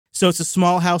So it's a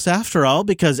small house after all,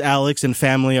 because Alex and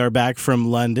family are back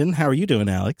from London. How are you doing,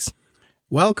 Alex?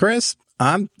 Well, Chris,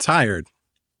 I'm tired.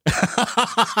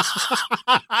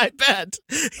 I bet.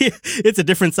 It's a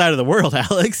different side of the world,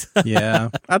 Alex. Yeah.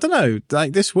 I don't know.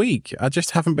 Like this week, I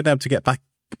just haven't been able to get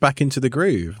back into the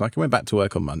groove. Like I went back to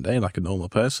work on Monday like a normal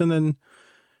person, and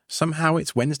somehow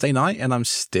it's Wednesday night and I'm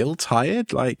still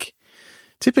tired. Like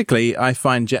typically I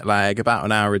find jet lag about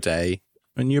an hour a day,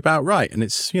 and you're about right. And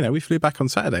it's, we flew back on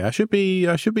Saturday. I should be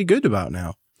good about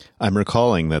now. I'm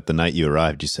recalling that the night you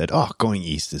arrived, you said, "Oh, going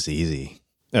east is easy."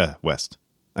 West.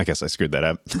 I guess I screwed that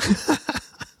up.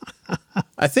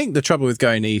 I think the trouble with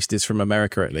going east is, from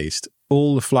America at least,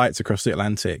 all the flights across the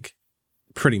Atlantic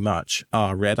pretty much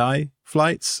are red-eye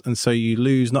flights. And so you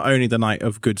lose not only the night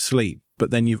of good sleep,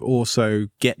 but then you've also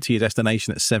get to your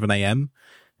destination at 7 a.m.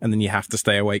 and then you have to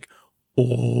stay awake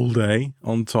all day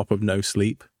on top of no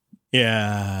sleep.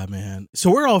 Yeah, man. So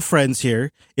we're all friends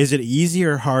here. Is it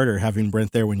easier or harder having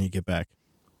Brent there when you get back?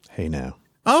 Hey, now.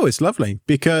 Oh, it's lovely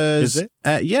because, Is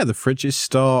it? Yeah, the fridge is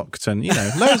stocked and,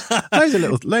 loads of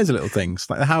little things.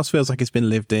 Like the house feels like it's been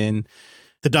lived in.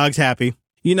 The dog's happy.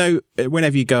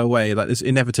 Whenever you go away, like there's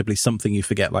inevitably something you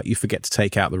forget, like you forget to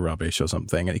take out the rubbish or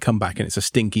something, and you come back and it's a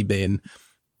stinky bin.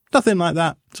 Nothing like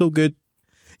that. It's all good.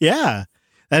 Yeah,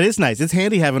 that is nice. It's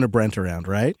handy having a Brent around,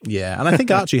 right? Yeah, and I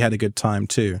think Archie had a good time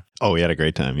too. Oh, we had a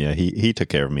great time. Yeah, he took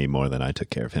care of me more than I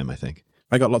took care of him, I think.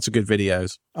 I got lots of good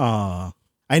videos. Aw.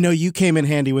 I know you came in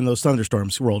handy when those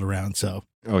thunderstorms rolled around, so.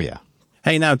 Oh, yeah.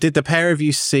 Hey, now, did the pair of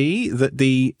you see that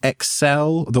the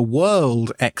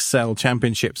World Excel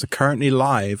Championships are currently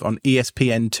live on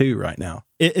ESPN2 right now?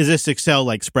 Is this Excel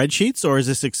like spreadsheets, or is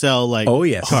this Excel like Oh,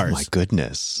 yes. cars? Oh, my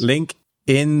goodness. Link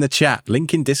in the chat.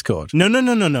 Link in Discord.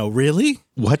 No. Really?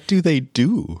 What do they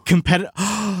do?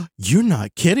 You're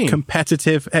not kidding.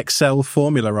 Competitive Excel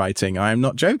formula writing. I am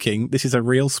not joking. This is a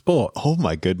real sport. Oh,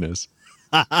 my goodness.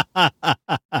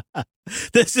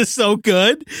 This is so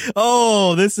good.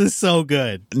 Oh, this is so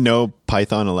good. No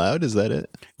Python allowed? Is that it?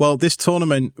 Well, this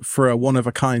tournament for a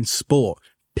one-of-a-kind sport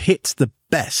pits the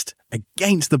best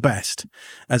against the best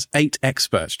as 8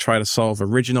 experts try to solve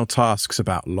original tasks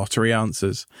about lottery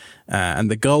answers.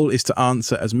 And the goal is to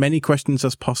answer as many questions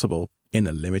as possible in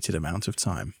a limited amount of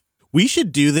time. We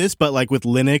should do this, but like with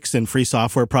Linux and free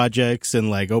software projects and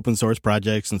like open source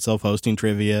projects and self-hosting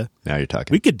trivia. Now you're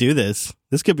talking. We could do this.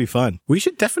 This could be fun. We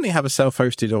should definitely have a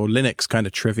self-hosted or Linux kind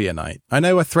of trivia night. I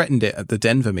know I threatened it at the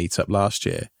Denver meetup last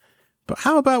year, but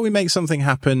how about we make something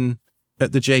happen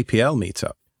at the JPL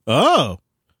meetup? Oh.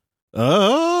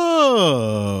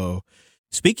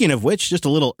 Speaking of which, just a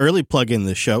little early plug in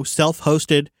the show,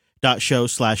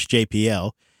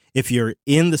 selfhosted.show/JPL. If you're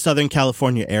in the Southern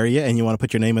California area and you want to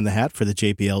put your name in the hat for the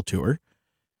JPL tour,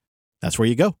 that's where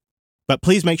you go. But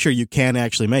please make sure you can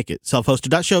actually make it.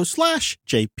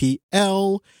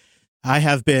 Selfhosted.show/JPL. I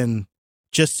have been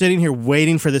just sitting here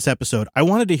waiting for this episode. I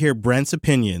wanted to hear Brent's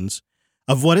opinions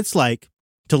of what it's like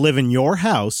to live in your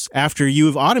house after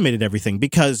you've automated everything,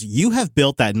 because you have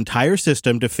built that entire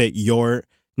system to fit your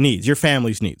needs, your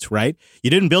family's needs, right? You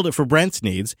didn't build it for Brent's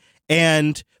needs.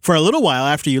 And for a little while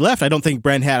after you left, I don't think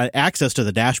Brent had access to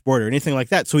the dashboard or anything like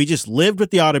that. So he just lived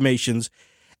with the automations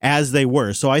as they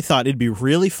were. So I thought it'd be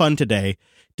really fun today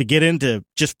to get into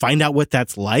just find out what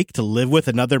that's like to live with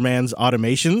another man's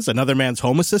automations, another man's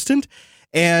home assistant,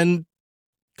 and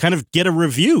kind of get a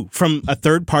review from a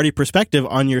third-party perspective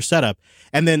on your setup.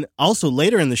 And then also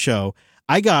later in the show,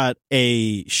 I got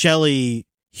a Shelly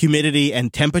humidity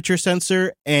and temperature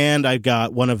sensor, and I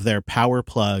got one of their power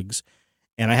plugs.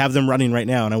 And I have them running right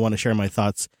now, and I want to share my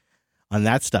thoughts on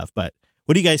that stuff. But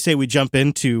what do you guys say we jump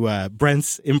into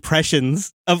Brent's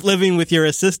impressions of living with your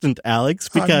assistant, Alex?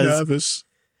 Because I'm nervous.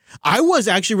 I was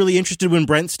actually really interested when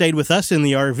Brent stayed with us in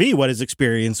the RV, what his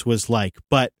experience was like.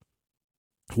 But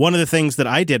one of the things that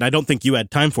I did, I don't think you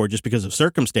had time for just because of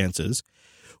circumstances,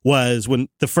 was when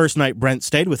the first night Brent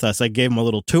stayed with us, I gave him a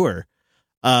little tour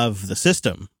of the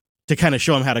system to kind of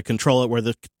show him how to control it, where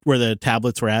the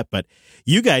tablets were at. But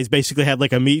you guys basically had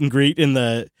like a meet and greet in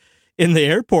the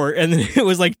airport, and then it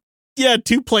was like,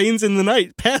 2 planes in the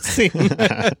night passing.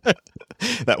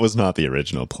 That was not the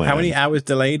original plan. How many hours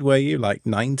delayed were you? Like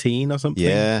 19 or something?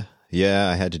 Yeah.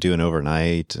 I had to do an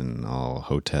overnight and all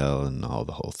hotel and all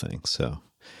the whole thing. So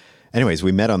anyways,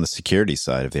 we met on the security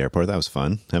side of the airport. That was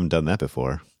fun. Haven't done that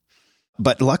before.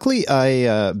 But luckily,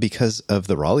 because of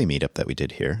the Raleigh meetup that we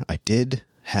did here, I did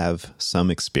have some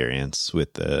experience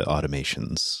with the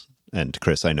automations. And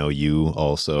Chris, I know you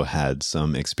also had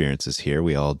some experiences here.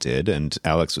 We all did. And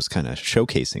Alex was kind of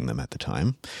showcasing them at the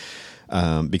time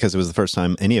because it was the first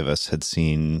time any of us had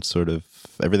seen sort of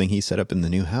everything he set up in the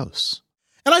new house.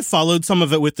 And I followed some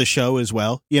of it with the show as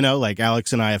well. You know, like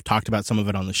Alex and I have talked about some of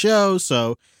it on the show.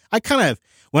 So I kind of,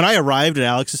 when I arrived at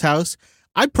Alex's house,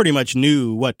 I pretty much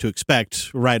knew what to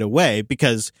expect right away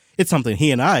because it's something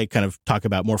he and I kind of talk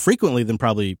about more frequently than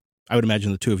probably I would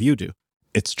imagine the two of you do.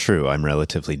 It's true. I'm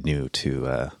relatively new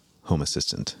to Home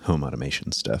Assistant, home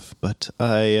automation stuff. But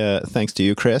thanks to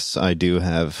you, Chris, I do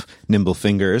have nimble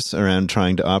fingers around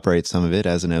trying to operate some of it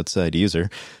as an outside user.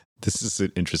 This is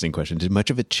an interesting question. Did much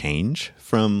of it change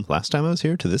from last time I was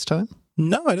here to this time?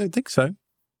 No, I don't think so.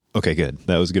 Okay, good.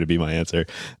 That was going to be my answer.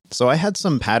 So I had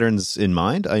some patterns in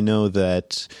mind. I know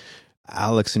that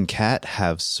Alex and Kat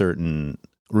have certain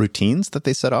routines that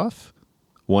they set off.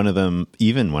 One of them,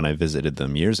 even when I visited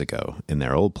them years ago in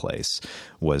their old place,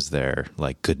 was their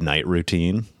like good night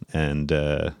routine and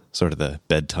sort of the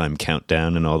bedtime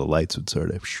countdown, and all the lights would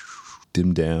sort of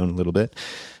dim down a little bit.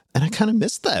 And I kind of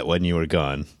missed that when you were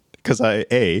gone because I,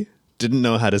 A, didn't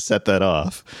know how to set that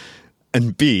off,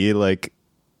 and B, like,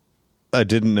 I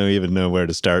didn't even know where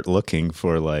to start looking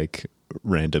for like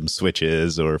random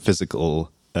switches or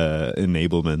physical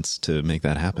enablements to make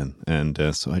that happen.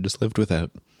 And so I just lived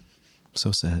without.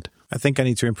 So sad. I think I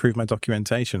need to improve my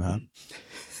documentation, huh?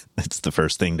 It's the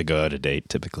first thing to go out of date,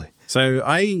 typically. So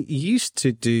I used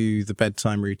to do the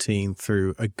bedtime routine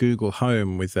through a Google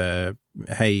Home with a,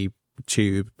 hey,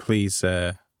 Tube, please,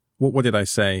 what did I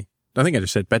say? I think I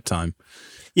just said bedtime.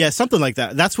 Yeah, something like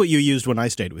that. That's what you used when I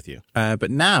stayed with you.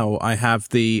 But now I have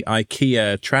the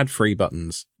IKEA trad-free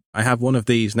buttons. I have one of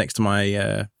these next to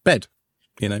my bed,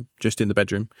 you know, just in the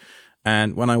bedroom.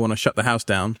 And when I want to shut the house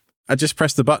down, I just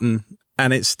press the button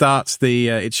and it starts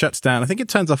it shuts down. I think it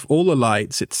turns off all the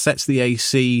lights. It sets the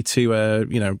AC to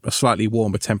a slightly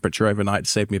warmer temperature overnight to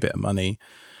save me a bit of money.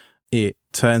 It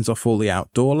turns off all the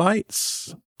outdoor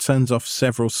lights, turns off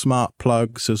several smart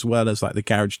plugs as well as like the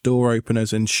garage door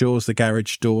openers, ensures the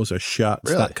garage doors are shut,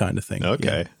 really? That kind of thing.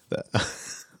 Okay.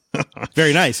 Yeah.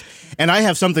 Very nice. And I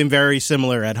have something very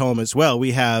similar at home as well.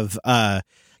 We have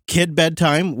Kid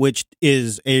Bedtime, which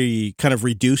is a kind of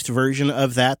reduced version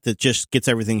of that just gets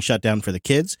everything shut down for the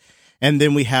kids. And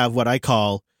then we have what I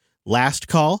call Last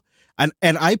Call. And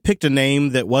I picked a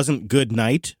name that wasn't Good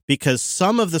Night because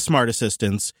some of the smart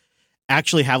assistants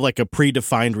actually have like a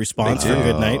predefined response for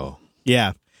Good Night.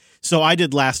 Yeah. So I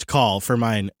did Last Call for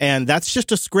mine. And that's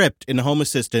just a script in Home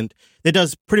Assistant that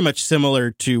does pretty much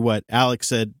similar to what Alex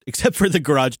said, except for the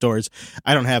garage doors.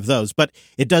 I don't have those. But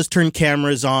it does turn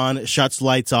cameras on, it shuts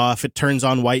lights off, it turns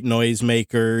on white noise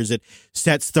makers, it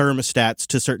sets thermostats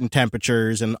to certain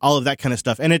temperatures and all of that kind of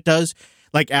stuff. And it does,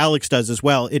 like Alex does as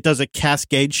well, it does a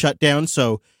cascade shutdown.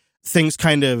 So things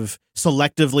kind of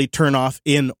selectively turn off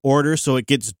in order. So it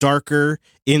gets darker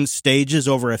in stages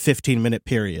over a 15-minute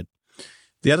period.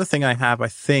 The other thing I have, I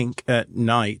think, at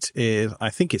night is, I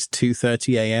think it's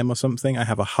 2:30 a.m. or something. I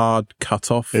have a hard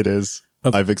cutoff. It is.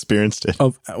 I've experienced it.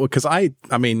 Because I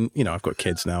mean, you know, I've got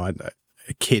kids now.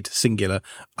 A kid, singular.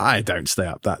 I don't stay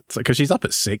up that, because she's up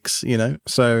at 6, you know.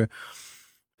 So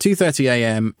 2:30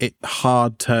 a.m., it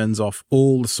hard turns off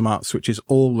all the smart switches,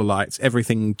 all the lights,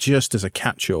 everything just as a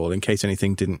catch-all in case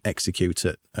anything didn't execute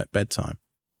at bedtime.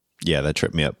 Yeah, that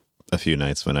tripped me up a few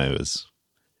nights when I was...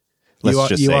 You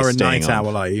are a night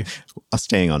owl, are you?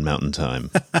 Staying on mountain time,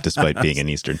 despite being in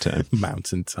Eastern time.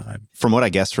 Mountain time. From what I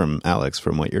guess from Alex,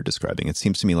 from what you're describing, it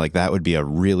seems to me like that would be a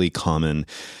really common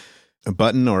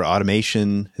button or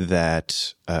automation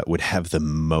that would have the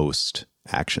most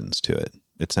actions to it.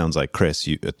 It sounds like, Chris,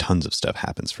 tons of stuff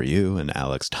happens for you, and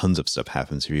Alex, tons of stuff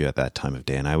happens for you at that time of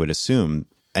day. And I would assume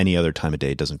any other time of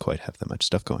day doesn't quite have that much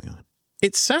stuff going on.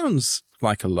 It sounds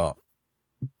like a lot,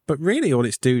 but really all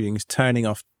it's doing is turning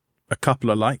off a couple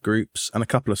of light groups and a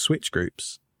couple of switch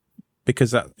groups,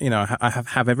 because that, you know, I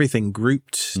have everything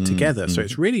grouped together. So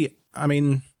it's really, I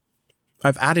mean,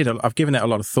 I've given it a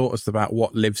lot of thought as about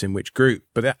what lives in which group,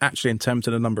 but actually in terms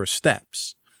of the number of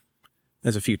steps,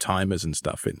 there's a few timers and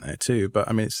stuff in there too. But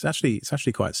I mean, it's actually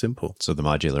quite simple. So the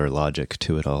modular logic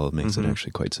to it all makes it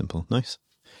actually quite simple. Nice.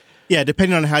 Yeah,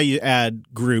 depending on how you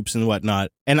add groups and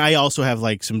whatnot. And I also have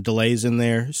like some delays in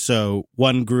there. So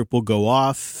one group will go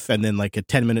off and then like a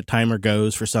 10-minute timer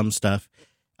goes for some stuff.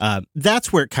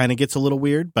 That's where it kind of gets a little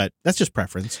weird, but that's just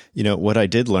preference. You know, what I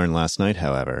did learn last night,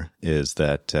 however, is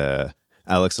that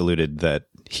Alex alluded that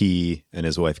he and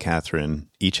his wife, Catherine,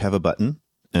 each have a button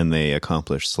and they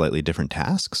accomplish slightly different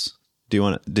tasks. Do you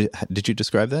want to, did you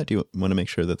describe that? Do you want to make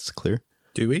sure that's clear?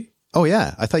 Do we? Oh,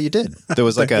 yeah. I thought you did. There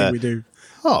was like we do.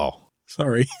 Oh.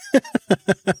 Sorry.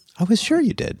 I was sure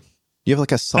you did. You have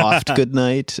like a soft good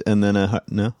night and then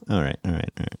no? All right.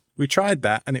 We tried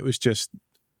that and it was just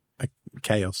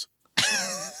chaos.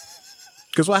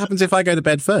 Because what happens if I go to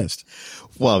bed first?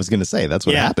 Well, I was going to say, that's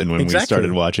what happened when we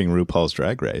started watching RuPaul's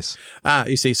Drag Race.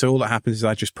 You see, so all that happens is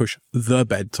I just push the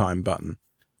bedtime button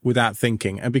without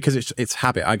thinking. And because it's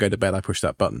habit, I go to bed, I push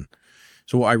that button.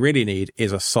 So what I really need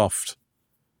is a soft,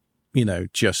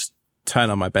 just turn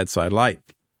on my bedside light,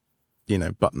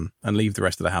 button and leave the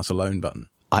rest of the house alone button.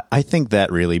 I think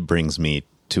that really brings me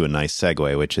to a nice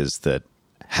segue, which is that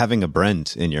having a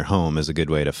Brent in your home is a good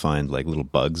way to find like little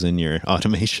bugs in your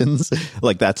automations.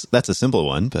 Like that's a simple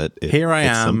one, but here I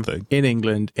am in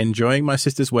England enjoying my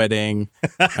sister's wedding,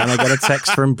 and I get a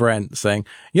text from Brent saying,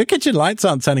 "Your kitchen lights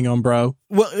aren't turning on, bro."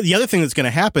 Well, the other thing that's going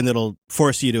to happen that'll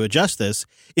force you to adjust this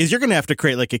is you're going to have to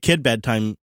create like a kid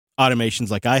bedtime automations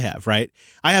like I have, right?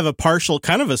 I have a partial,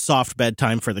 kind of a soft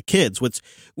bedtime for the kids, which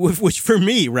for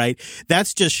me, right,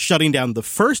 that's just shutting down the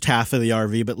first half of the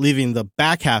RV, but leaving the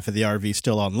back half of the RV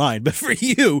still online. But for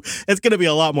you, it's going to be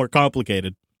a lot more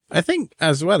complicated. I think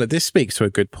as well, this speaks to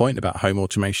a good point about home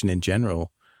automation in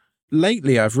general.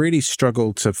 Lately, I've really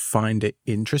struggled to find it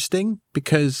interesting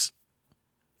because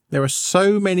there are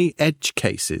so many edge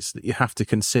cases that you have to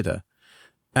consider,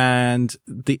 and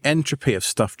the entropy of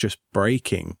stuff just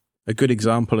breaking. A good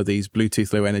example of these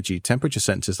Bluetooth low energy temperature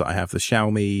sensors that I have, the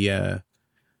Xiaomi,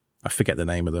 I forget the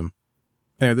name of them.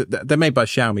 They're made by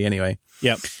Xiaomi anyway.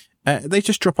 Yep. They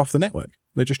just drop off the network.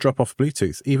 They just drop off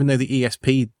Bluetooth, even though the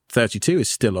ESP32 is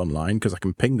still online because I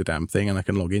can ping the damn thing and I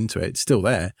can log into it. It's still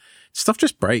there. Stuff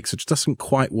just breaks. It just doesn't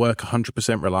quite work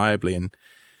 100% reliably. And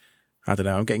I don't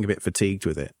know, I'm getting a bit fatigued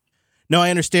with it. No, I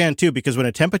understand too, because when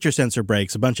a temperature sensor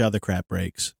breaks, a bunch of other crap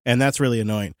breaks. And that's really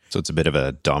annoying. So it's a bit of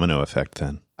a domino effect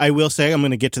then. I will say, I'm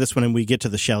going to get to this when we get to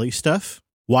the Shelly stuff.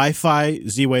 Wi-Fi,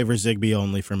 Z-Wave, or Zigbee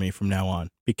only for me from now on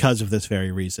because of this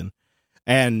very reason.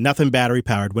 And nothing battery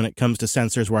powered when it comes to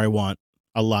sensors where I want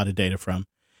a lot of data from.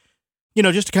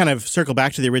 Just to kind of circle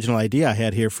back to the original idea I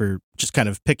had here for just kind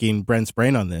of picking Brent's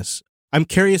brain on this. I'm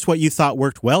curious what you thought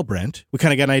worked well, Brent. We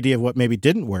kind of got an idea of what maybe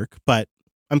didn't work, but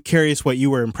I'm curious what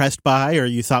you were impressed by or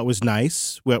you thought was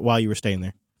nice while you were staying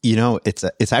there.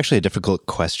 It's actually a difficult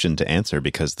question to answer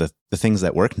because the things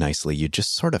that work nicely, you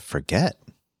just sort of forget.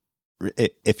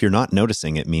 If you're not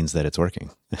noticing, it means that it's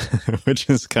working, which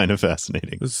is kind of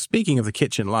fascinating. Speaking of the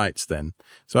kitchen lights then,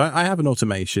 so I have an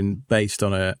automation based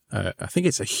on I think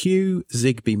it's a Hue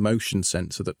Zigbee motion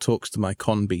sensor that talks to my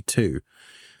Conbee 2.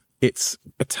 It's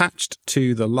attached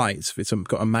to the lights. It's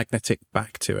got a magnetic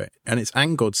back to it, and it's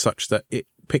angled such that it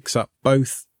picks up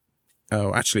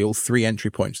all 3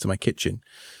 entry points to my kitchen.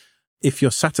 If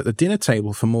you're sat at the dinner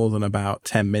table for more than about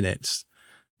 10 minutes,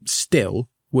 still,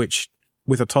 which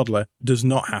with a toddler does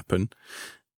not happen,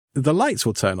 the lights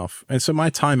will turn off. And so my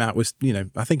timeout was,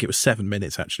 I think it was 7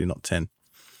 minutes actually, not 10.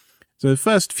 So the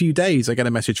first few days, I get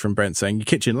a message from Brent saying, your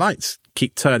kitchen lights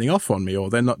keep turning off on me, or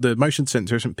the motion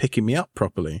sensor isn't picking me up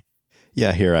properly.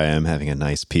 Yeah, here I am having a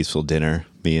nice peaceful dinner,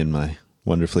 me and my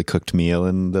wonderfully cooked meal,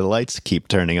 and the lights keep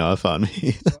turning off on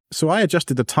me. So I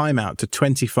adjusted the timeout to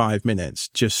 25 minutes,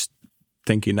 just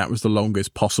thinking that was the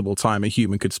longest possible time a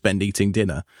human could spend eating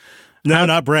dinner. No,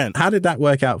 not Brent. How did that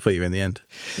work out for you in the end?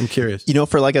 I'm curious.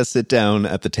 For like a sit down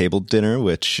at the table dinner,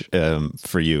 which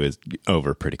for you is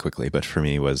over pretty quickly, but for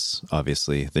me was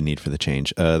obviously the need for the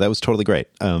change. That was totally great.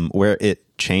 Where it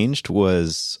changed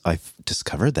was I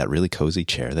discovered that really cozy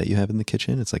chair that you have in the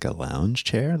kitchen. It's like a lounge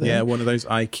chair there. Yeah, one of those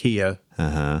IKEA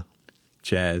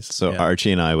chairs. So yeah.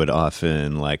 Archie and I would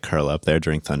often like curl up there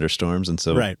during thunderstorms. And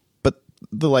so, right.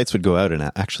 The lights would go out,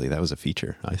 and actually that was a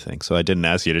feature, I think. So I didn't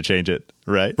ask you to change it,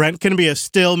 right? Brent can be a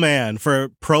still man for a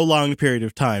prolonged period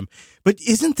of time. But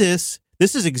isn't this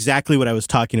is exactly what I was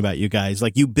talking about, you guys.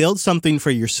 Like, you build something for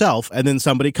yourself, and then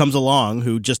somebody comes along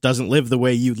who just doesn't live the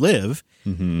way you live,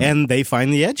 and they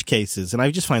find the edge cases. And I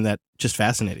just find that just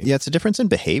fascinating. Yeah, it's a difference in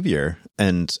behavior.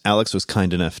 And Alex was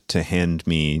kind enough to hand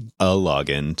me a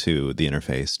login to the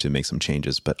interface to make some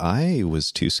changes, but I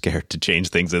was too scared to change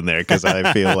things in there because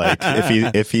I feel like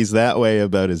if he's that way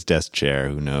about his desk chair,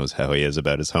 who knows how he is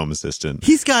about his home assistant.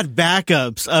 He's got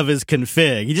backups of his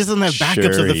config. He just doesn't have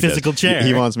backups of the physical chair.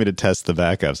 He wants me to test the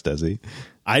backups, does he?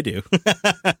 I do.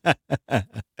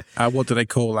 What do they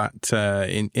call that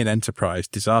in Enterprise?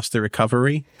 Disaster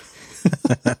recovery?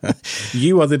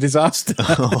 You are the disaster.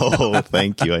 Oh,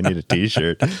 thank you. I need a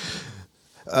t-shirt.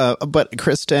 But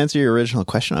Chris, to answer your original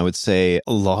question, I would say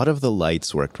a lot of the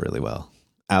lights worked really well.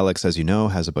 Alex, as you know,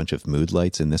 has a bunch of mood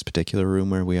lights in this particular room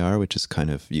where we are, which is kind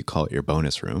of, you call it your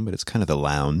bonus room, but it's kind of the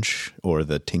lounge or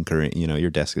the tinkering. Your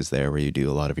desk is there where you do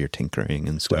a lot of your tinkering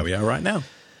and stuff. Where we are right now.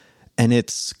 And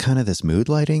it's kind of this mood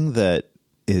lighting that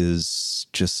is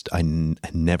just I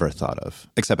never thought of,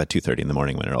 except at 2:30 in the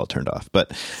morning when it all turned off.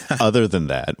 But other than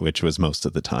that, which was most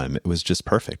of the time, it was just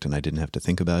perfect, and I didn't have to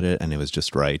think about it, and it was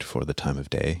just right for the time of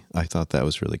day. I thought that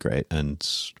was really great and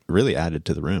really added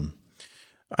to the room.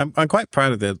 I'm quite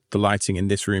proud of the lighting in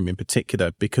this room in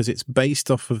particular, because it's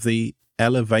based off of the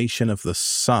elevation of the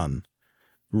sun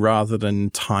rather than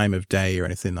time of day or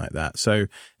anything like that. So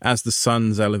as the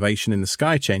sun's elevation in the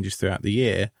sky changes throughout the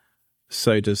year,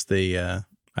 so does the,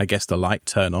 I guess, the light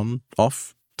turn on,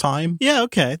 off time. Yeah,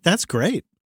 okay. That's great.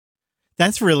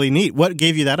 That's really neat. What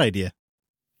gave you that idea?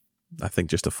 I think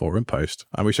just a forum post.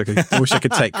 I wish I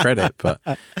could take credit, but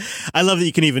I love that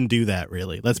you can even do that,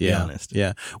 really. Let's be honest.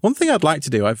 Yeah. One thing I'd like to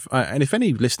do, and if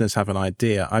any listeners have an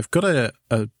idea, I've got a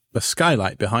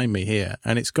skylight behind me here,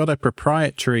 and it's got a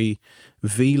proprietary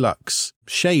Velux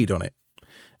shade on it.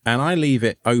 And I leave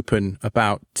it open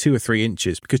about 2 or 3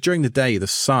 inches because during the day, the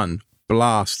sun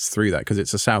blasts through that because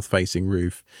it's a south-facing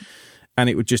roof, and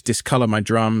it would just discolor my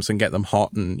drums and get them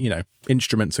hot, and,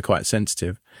 instruments are quite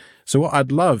sensitive. So what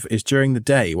I'd love is during the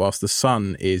day, whilst the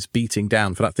sun is beating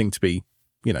down, for that thing to be,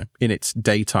 in its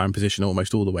daytime position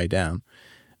almost all the way down.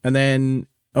 And then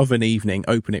of an evening,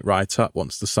 open it right up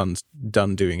once the sun's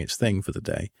done doing its thing for the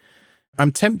day.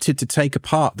 I'm tempted to take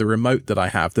apart the remote that I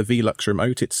have, the Velux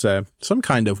remote. It's some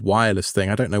kind of wireless thing.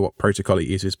 I don't know what protocol it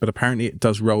uses, but apparently it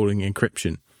does rolling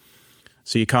encryption.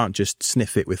 So you can't just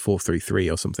sniff it with 433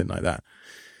 or something like that.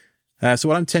 So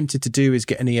what I'm tempted to do is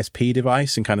get an ESP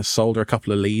device and kind of solder a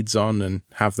couple of leads on and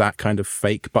have that kind of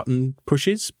fake button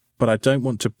pushes. But I don't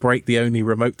want to break the only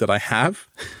remote that I have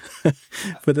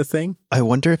for the thing. I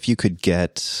wonder if you could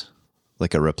get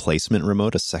like a replacement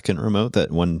remote, a second remote, that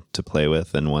one to play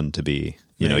with and one to be,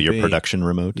 your production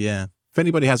remote. Yeah. If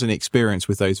anybody has any experience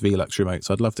with those Velux remotes,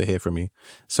 I'd love to hear from you.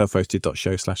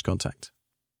 selfhosted.show/contact.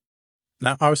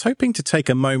 Now, I was hoping to take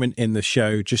a moment in the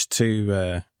show just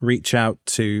to reach out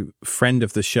to friend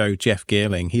of the show, Jeff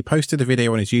Geerling. He posted a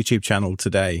video on his YouTube channel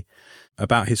today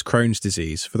about his Crohn's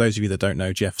disease. For those of you that don't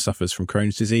know, Jeff suffers from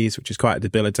Crohn's disease, which is quite a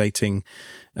debilitating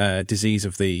disease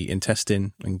of the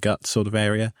intestine and gut sort of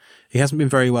area. He hasn't been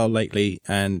very well lately,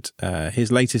 and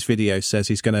his latest video says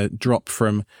he's going to drop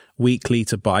from weekly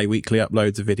to bi-weekly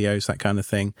uploads of videos, that kind of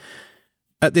thing.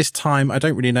 At this time, I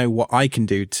don't really know what I can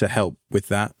do to help with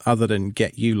that, other than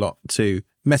get you lot to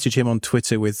message him on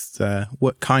Twitter with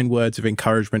what kind words of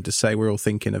encouragement to say we're all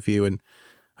thinking of you, and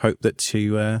hope that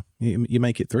you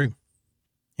make it through.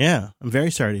 Yeah, I'm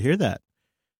very sorry to hear that.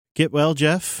 Get well,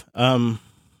 Jeff. The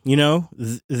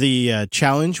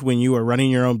challenge when you are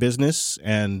running your own business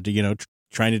and,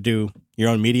 trying to do your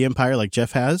own media empire like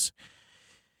Jeff has,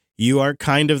 you are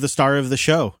kind of the star of the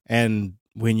show. And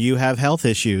when you have health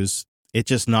issues, it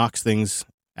just knocks things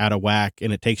out of whack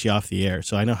and it takes you off the air.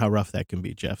 So I know how rough that can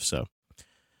be, Jeff. So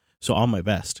all my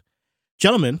best.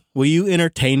 Gentlemen, will you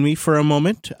entertain me for a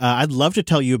moment? I'd love to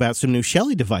tell you about some new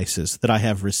Shelly devices that I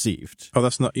have received. Oh,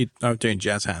 that's not you. I'm doing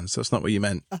jazz hands. That's not what you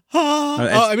meant.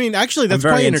 Actually, that's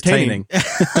quite entertaining.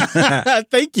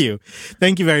 Thank you.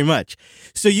 Thank you very much.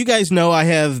 So you guys know I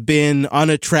have been on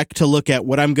a trek to look at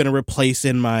what I'm going to replace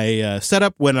in my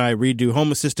setup when I redo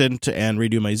Home Assistant and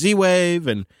redo my Z-Wave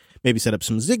and maybe set up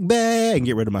some Zigbee and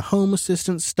get rid of my Home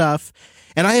Assistant stuff.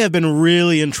 And I have been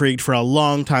really intrigued for a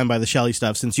long time by the Shelly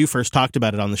stuff since you first talked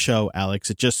about it on the show, Alex.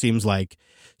 It just seems like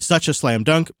such a slam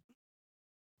dunk.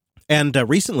 And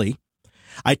recently,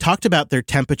 I talked about their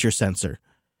temperature sensor.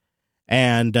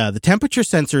 And the temperature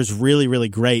sensor is really, really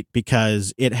great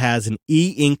because it has an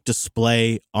e-ink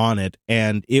display on it,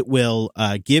 and it will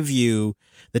give you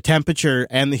the temperature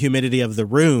and the humidity of the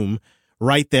room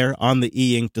right there on the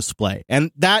e-ink display.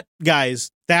 And that,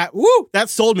 guys, that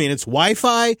sold me. And it's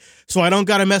Wi-Fi, so I don't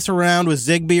got to mess around with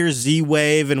Zigbee or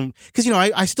Z-Wave. And because,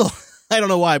 I still, I don't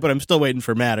know why, but I'm still waiting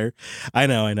for Matter. I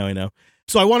know.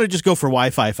 So I want to just go for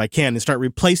Wi-Fi if I can and start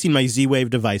replacing my Z-Wave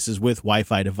devices with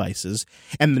Wi-Fi devices.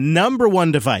 And the number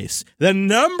one device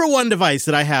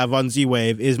that I have on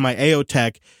Z-Wave is my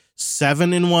AOTech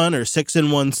 7-in-1 or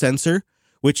 6-in-1 sensor,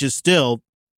 which is still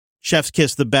chef's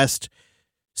kiss the best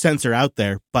sensor out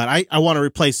there. But I want to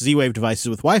replace Z-Wave devices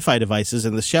with Wi-Fi devices,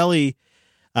 and the Shelly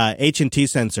H&T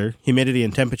sensor, humidity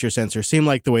and temperature sensor, seem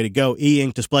like the way to go.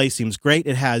 E-ink display seems great.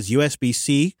 It has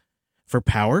USB-C for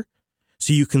power,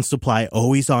 so you can supply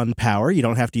always-on power. You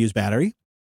don't have to use battery.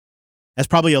 As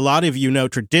probably a lot of you know,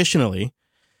 traditionally,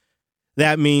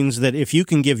 that means that if you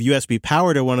can give USB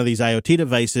power to one of these IoT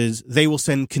devices, they will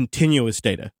send continuous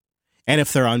data. And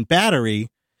if they're on battery,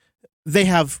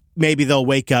 maybe they'll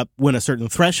wake up when a certain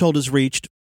threshold is reached.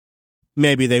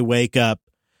 Maybe they wake up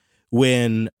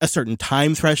when a certain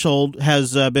time threshold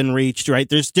has been reached, right?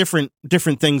 There's different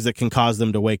things that can cause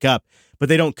them to wake up, but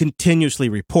they don't continuously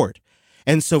report.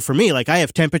 And so for me, like I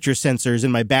have temperature sensors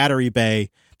in my battery bay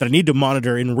that I need to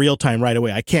monitor in real time right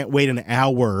away. I can't wait an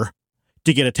hour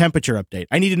to get a temperature update.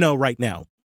 I need to know right now.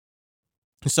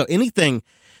 So anything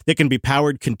that can be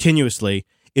powered continuously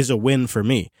is a win for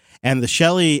me. And the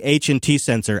Shelly H&T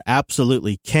sensor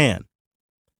absolutely can.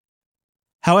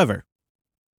 However,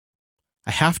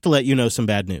 I have to let you know some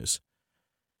bad news.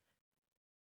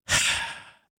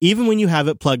 Even when you have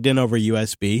it plugged in over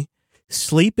USB,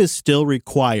 sleep is still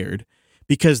required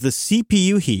because the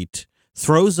CPU heat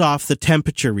throws off the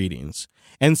temperature readings.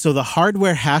 And so the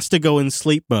hardware has to go in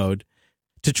sleep mode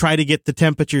to try to get the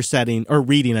temperature setting, or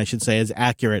reading, I should say, as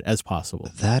accurate as possible.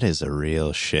 That is a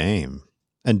real shame.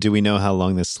 And do we know how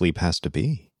long this sleep has to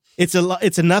be? It's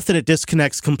enough that it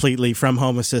disconnects completely from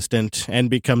Home Assistant and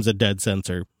becomes a dead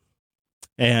sensor.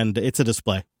 And it's a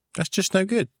display. That's just no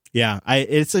good. Yeah,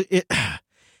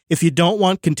 if you don't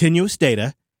want continuous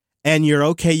data and you're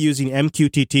okay using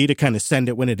MQTT to kind of send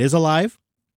it when it is alive,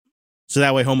 so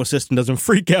that way Home Assistant doesn't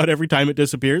freak out every time it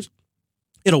disappears,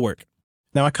 it'll work.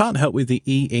 Now, I can't help with the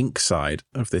e-ink side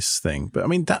of this thing, but I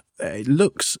mean, that it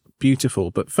looks beautiful.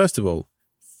 But first of all,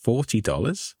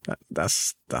 $40?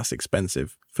 That's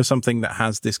expensive for something that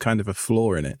has this kind of a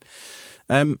flaw in it.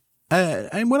 And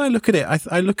when I look at it,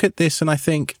 I look at this and I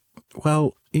think,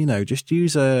 well, you know, just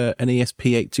use an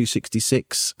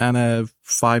ESP8266 and a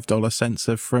 $5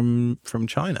 sensor from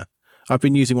China. I've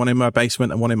been using one in my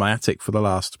basement and one in my attic for the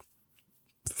last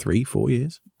 3-4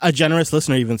 years. A generous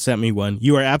listener even sent me one.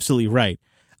 You are absolutely right.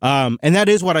 And that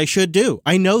is what I should do.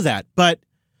 I know that, but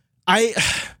I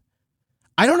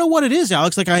don't know what it is,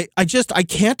 Alex. Like I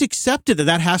can't accept it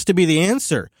that has to be the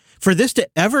answer. For this to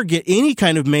ever get any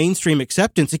kind of mainstream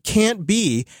acceptance, it can't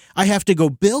be, I have to go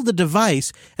build a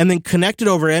device and then connect it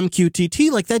over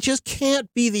MQTT. Like that just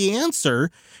can't be the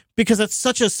answer, because that's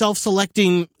such a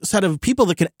self-selecting set of people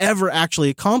that can ever actually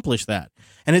accomplish that.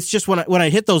 And it's just when I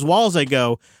hit those walls, I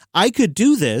go, I could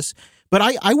do this, but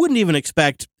I wouldn't even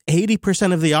expect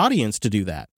 80% of the audience to do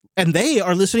that. And they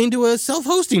are listening to a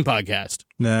self-hosting podcast.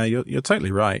 No, you're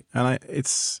totally right. And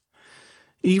it's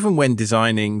even when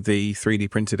designing the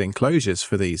 3D printed enclosures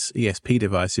for these ESP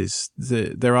devices,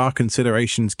 there are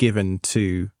considerations given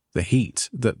to the heat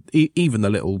that even the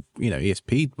little,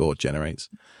 ESP board generates.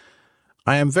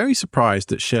 I am very surprised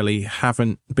that Shelly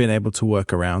haven't been able to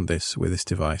work around this with this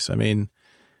device. I mean,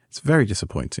 it's very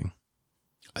disappointing.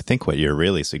 I think what you're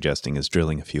really suggesting is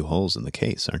drilling a few holes in the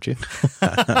case, aren't you?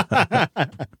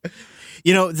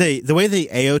 The way the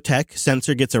AOTech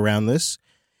sensor gets around this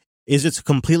is it's a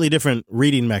completely different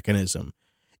reading mechanism.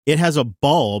 It has a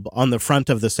bulb on the front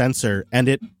of the sensor, and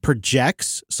it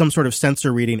projects some sort of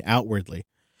sensor reading outwardly.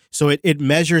 So it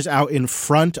measures out in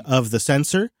front of the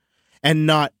sensor and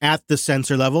not at the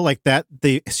sensor level like that.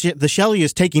 The Shelly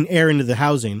is taking air into the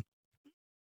housing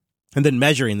and then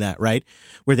measuring that, right?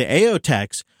 Where the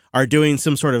AOTechs are doing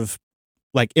some sort of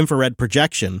like infrared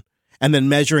projection and then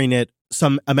measuring it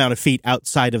some amount of feet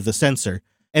outside of the sensor.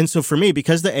 And so for me,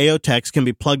 because the AOTechs can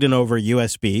be plugged in over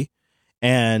USB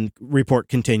and report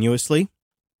continuously,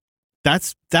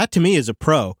 that to me is a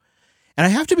pro. And I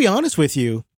have to be honest with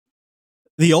you,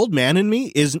 the old man in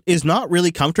me is not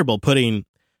really comfortable putting,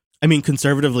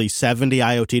 conservatively 70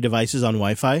 IoT devices on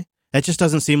Wi-Fi. That just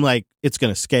doesn't seem like it's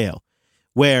going to scale.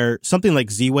 Where something like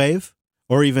Z-Wave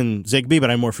or even Zigbee, but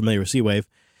I'm more familiar with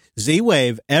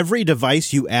Z-Wave, every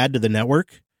device you add to the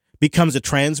network becomes a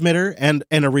transmitter and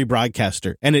a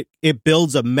rebroadcaster. And it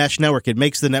builds a mesh network. It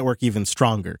makes the network even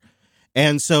stronger.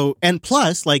 And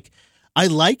plus, I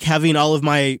like having all of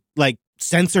my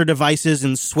sensor devices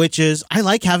and switches. I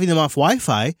like having them off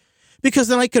Wi-Fi because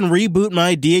then I can reboot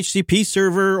my DHCP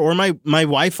server or my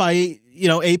Wi-Fi,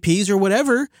 APs or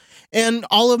whatever. And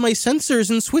all of my sensors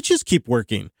and switches keep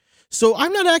working. So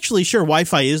I'm not actually sure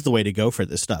Wi-Fi is the way to go for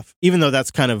this stuff, even though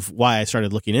that's kind of why I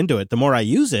started looking into it. The more I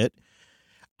use it,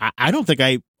 I don't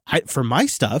think for my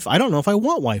stuff, I don't know if I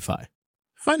want Wi-Fi.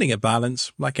 Finding a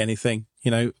balance, like anything,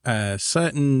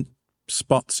 certain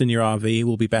spots in your RV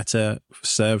will be better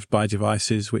served by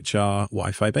devices which are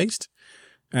Wi-Fi based,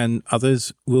 and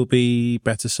others will be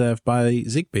better served by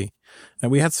Zigbee.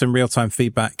 And we had some real-time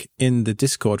feedback in the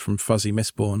Discord from Fuzzy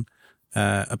Mistborn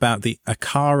about the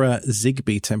Aqara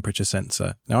Zigbee temperature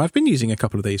sensor. Now, I've been using a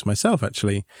couple of these myself,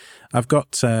 actually. I've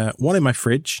got one in my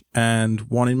fridge and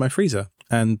one in my freezer.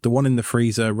 And the one in the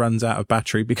freezer runs out of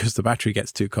battery because the battery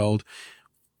gets too cold.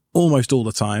 almost all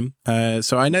the time.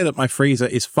 So I know that my freezer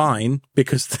is fine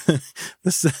because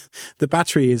the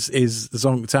battery is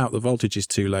zonked out. The voltage is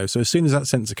too low. So as soon as that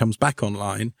sensor comes back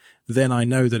online, then I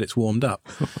know that it's warmed up.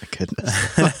 Oh my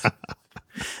goodness.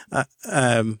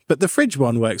 But the fridge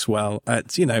one works well at,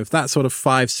 that sort of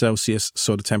 5 Celsius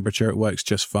sort of temperature. It works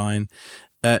just fine.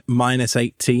 At minus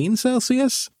 18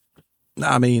 Celsius,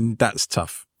 I mean, that's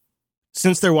tough.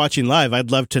 Since they're watching live,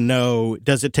 I'd love to know,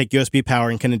 does it take USB power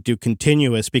and can it do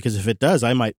continuous? Because if it does,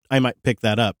 I might pick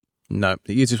that up. No,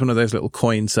 it uses one of those little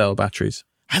coin cell batteries.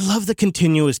 I love the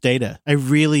continuous data. I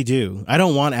really do. I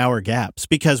don't want hour gaps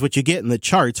because what you get in the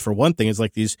charts, for one thing, is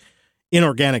like these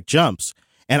inorganic jumps.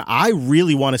 And I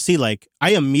really want to see,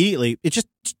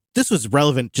 this was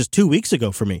relevant just 2 weeks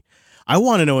ago for me. I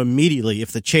want to know immediately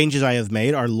if the changes I have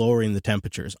made are lowering the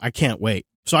temperatures. I can't wait.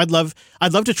 So I'd love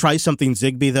to try something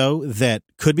Zigbee, though, that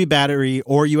could be battery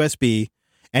or USB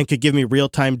and could give me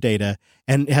real-time data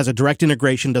and has a direct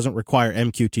integration, doesn't require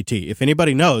MQTT. If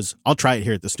anybody knows, I'll try it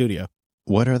here at the studio.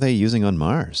 What are they using on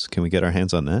Mars? Can we get our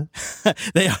hands on that?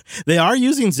 They are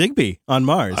using Zigbee on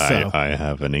Mars. So. I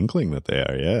have an inkling that they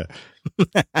are, yeah.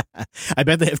 I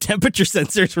bet they have temperature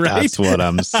sensors, right? That's what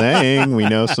I'm saying. We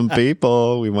know some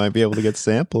people. We might be able to get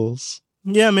samples.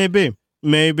 Yeah, maybe.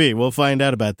 We'll find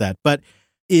out about that. But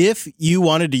if you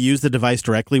wanted to use the device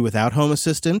directly without Home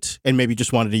Assistant and maybe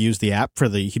just wanted to use the app for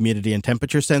the humidity and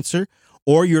temperature sensor,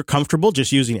 or you're comfortable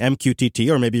just using MQTT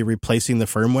or maybe replacing the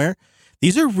firmware,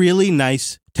 these are really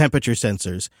nice temperature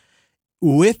sensors.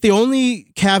 With the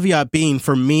only caveat being,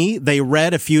 for me, they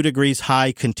read a few degrees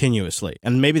high continuously.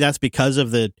 And maybe that's because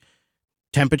of the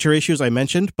temperature issues I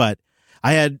mentioned, but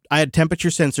I had temperature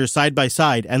sensors side by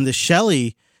side, and the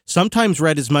Shelly sometimes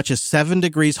read as much as 7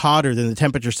 degrees hotter than the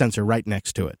temperature sensor right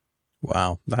next to it.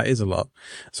 Wow, that is a lot.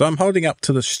 So I'm holding up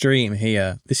to the stream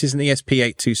here. This is an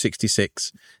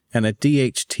ESP8266 and a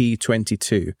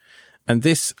DHT22. And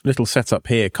this little setup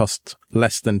here costs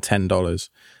less than $10.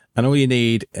 And all you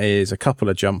need is a couple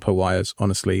of jumper wires,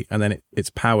 honestly, and then it's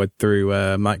powered through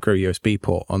a micro USB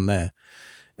port on there.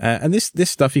 And this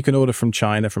stuff you can order from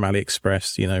China, from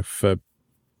AliExpress, for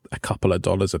a couple of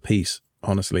dollars a piece,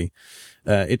 honestly.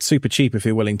 It's super cheap if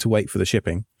you're willing to wait for the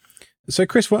shipping. So,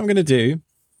 Chris, what I'm going to do,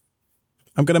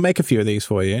 I'm going to make a few of these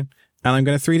for you, and I'm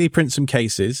going to 3D print some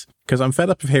cases because I'm fed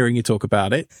up of hearing you talk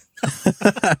about it.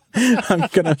 I'm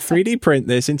going to 3D print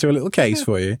this into a little case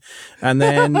for you, and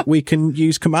then we can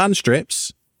use command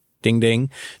strips, ding ding,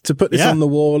 to put this on the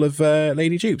wall of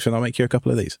Lady Dupes, and I'll make you a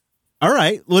couple of these. All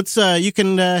right, let's. You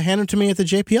can hand them to me at the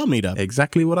JPL meetup.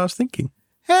 Exactly what I was thinking.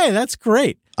 Hey, that's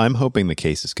great. I'm hoping the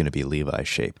case is going to be Levi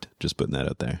shaped. Just putting that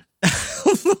out there.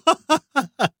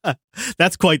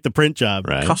 That's quite the print job.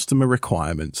 Right? Customer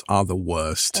requirements are the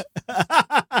worst.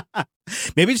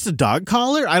 Maybe just a dog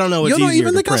collar? I don't know. You're not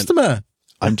even the customer.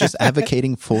 I'm just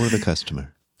advocating for the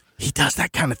customer. He does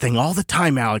that kind of thing all the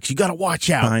time, Alex. You got to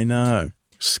watch out. I know.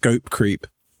 Scope creep.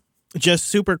 Just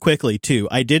super quickly, too.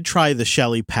 I did try the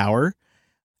Shelly Power.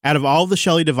 Out of all the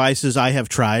Shelly devices I have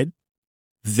tried,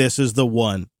 this is the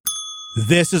one.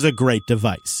 This is a great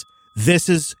device. This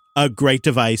is a great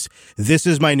device. This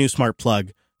is my new smart plug.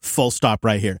 Full stop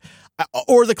right here.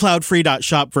 Or the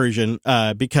cloudfree.shop version,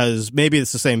 because maybe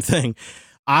it's the same thing.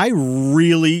 I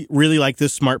really, really like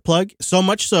this smart plug, so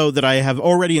much so that I have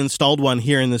already installed one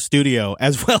here in the studio,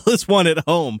 as well as one at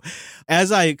home.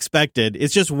 As I expected,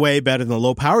 it's just way better than the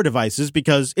low power devices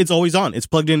because it's always on. It's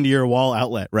plugged into your wall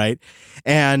outlet, right?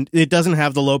 And it doesn't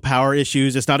have the low power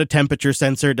issues. It's not a temperature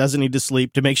sensor. It doesn't need to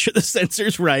sleep to make sure the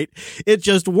sensor's right. It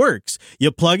just works.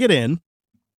 You plug it in.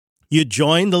 You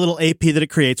join the little AP that it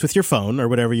creates with your phone or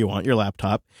whatever you want, your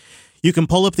laptop. You can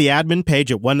pull up the admin page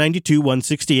at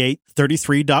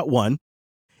 192.168.33.1.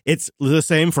 It's the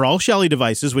same for all Shelly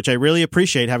devices, which I really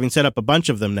appreciate, having set up a bunch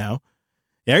of them now.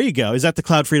 There you go. Is that the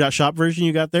cloudfree.shop version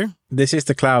you got there? This is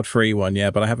the cloud-free one, yeah,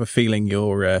 but I have a feeling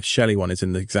your Shelly one is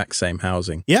in the exact same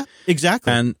housing. Yeah,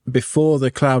 exactly. And before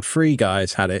the cloud-free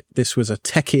guys had it, this was a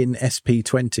Tekin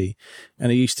SP20,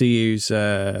 and it used to use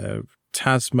Tasmotor.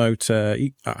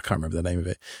 I can't remember the name of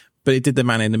it, but it did the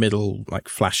man in the middle, like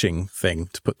flashing thing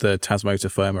to put the Tasmotor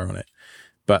firmware on it.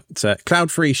 But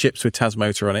cloud-free ships with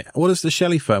Tasmotor on it. What does the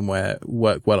Shelly firmware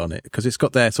work well on it? Because it's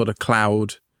got their sort of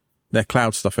cloud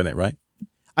stuff in it, right?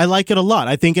 I like it a lot.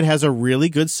 I think it has a really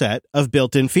good set of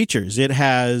built-in features. It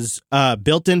has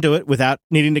built into it without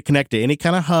needing to connect to any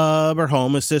kind of hub or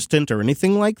Home Assistant or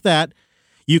anything like that.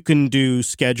 You can do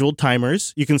scheduled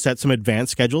timers. You can set some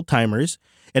advanced scheduled timers.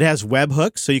 It has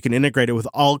webhooks, so you can integrate it with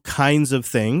all kinds of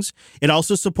things. It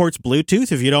also supports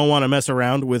Bluetooth if you don't want to mess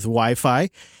around with Wi-Fi.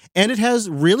 And it has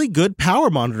really good power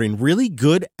monitoring, really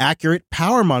good, accurate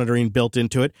power monitoring built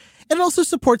into it. And it also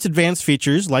supports advanced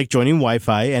features like joining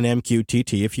Wi-Fi and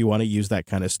MQTT if you want to use that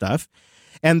kind of stuff.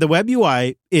 And the web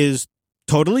UI is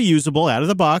totally usable out of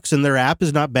the box, and their app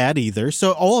is not bad either.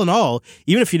 So all in all,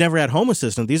 even if you never had Home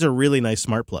Assistant, these are really nice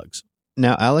smart plugs.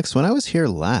 Now, Alex, when I was here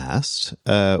last,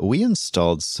 we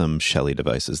installed some Shelly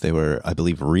devices. They were, I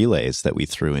believe, relays that we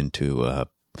threw into a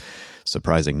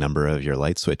surprising number of your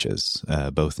light switches,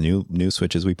 both new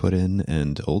switches we put in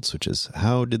and old switches.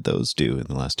 How did those do in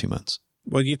the last 2 months?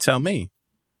 Well, you tell me.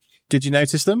 Did you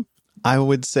notice them? I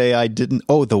would say I didn't.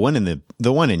 Oh, the one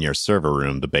in your server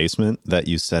room, the basement that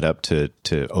you set up to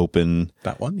open.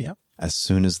 That one, yeah. As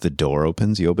soon as the door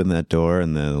opens, you open that door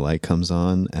and the light comes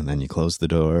on, and then you close the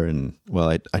door. And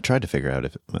well, I tried to figure out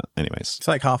if. Well, anyways, it's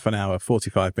like half an hour,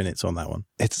 45 minutes on that one.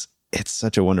 It's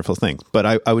such a wonderful thing.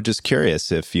 But I was just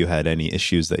curious if you had any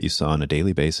issues that you saw on a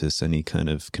daily basis, any kind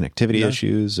of connectivity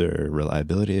issues or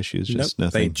reliability issues. Just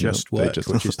nothing. They just work,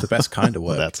 which is the best kind of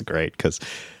work. That's great because.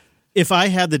 If I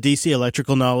had the DC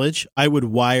electrical knowledge, I would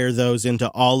wire those into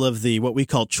all of the what we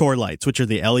call chore lights, which are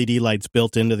the LED lights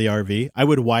built into the RV. I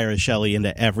would wire a Shelly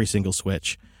into every single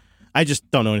switch. I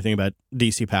just don't know anything about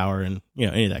DC power and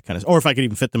any of that kind of stuff, or if I could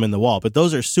even fit them in the wall. But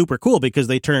those are super cool because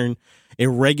they turn a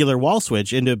regular wall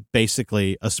switch into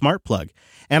basically a smart plug.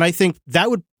 And I think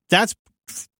that's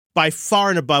by far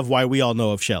and above why we all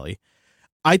know of Shelly.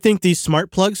 I think these smart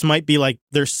plugs might be like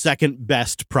their second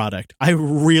best product. I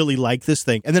really like this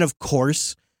thing. And then, of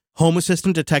course, Home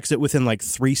Assistant detects it within like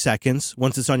 3 seconds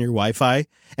once it's on your Wi-Fi.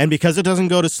 And because it doesn't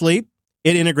go to sleep,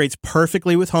 it integrates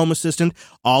perfectly with Home Assistant.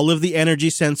 All of the energy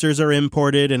sensors are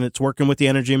imported, and it's working with the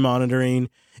energy monitoring.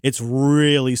 It's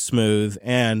really smooth.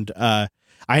 And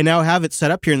I now have it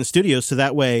set up here in the studio so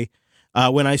that way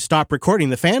when I stop recording,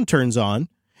 the fan turns on.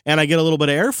 And I get a little bit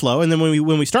of airflow, and then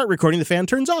when we start recording, the fan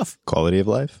turns off. Quality of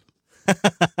life.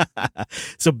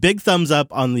 So big thumbs up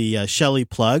on the Shelly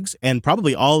plugs and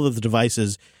probably all of the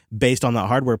devices based on that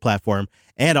hardware platform.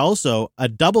 And also a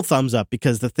double thumbs up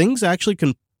because the things actually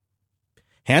can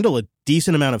handle a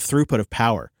decent amount of throughput of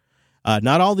power.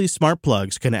 Not all these smart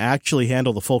plugs can actually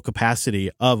handle the full capacity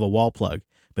of a wall plug,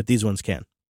 but these ones can.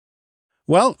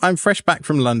 Well, I'm fresh back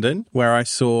from London, where I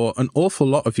saw an awful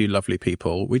lot of you lovely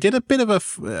people. We did a bit of a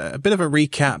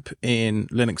recap in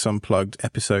Linux Unplugged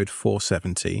episode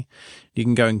 470. You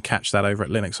can go and catch that over at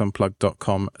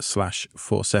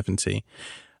linuxunplugged.com/470.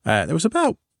 There was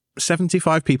about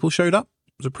 75 people showed up.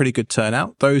 It was a pretty good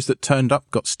turnout. Those that turned up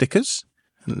got stickers,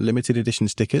 limited edition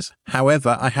stickers.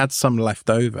 However, I had some left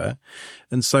over.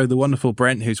 And so the wonderful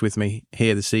Brent, who's with me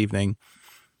here this evening,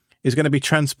 is going to be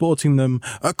transporting them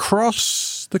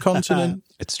across the continent.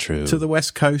 It's true. To the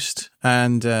West Coast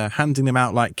and handing them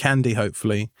out like candy,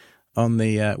 hopefully, on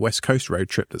the West Coast road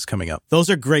trip that's coming up. Those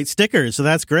are great stickers, so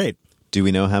that's great. Do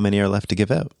we know how many are left to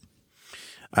give out?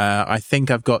 I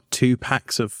think I've got 2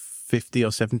 packs of 50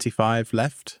 or 75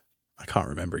 left. I can't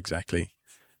remember exactly.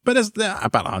 But there's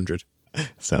about 100.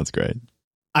 Sounds great.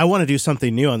 I want to do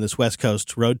something new on this West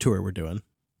Coast road tour we're doing.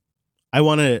 I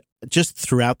want to, just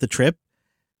throughout the trip,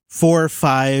 4 or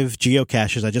 5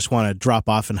 geocaches. I just want to drop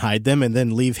off and hide them and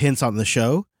then leave hints on the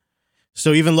show.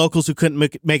 So even locals who couldn't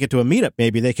make it to a meetup,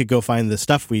 maybe they could go find the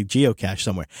stuff we geocache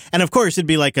somewhere. And of course, it'd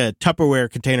be like a Tupperware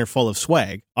container full of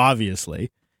swag,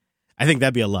 obviously. I think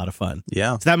that'd be a lot of fun.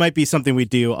 Yeah. So that might be something we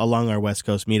do along our West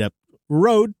Coast meetup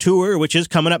road tour, which is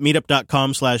coming up,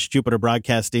 meetup.com/Jupiter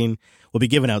Broadcasting. We'll be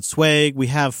giving out swag. We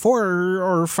have 4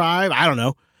 or 5, I don't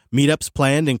know, meetups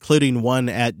planned, including one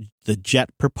at the Jet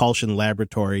Propulsion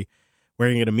Laboratory.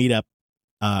 We're going to meet up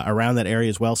around that area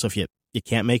as well. So if you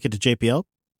can't make it to JPL,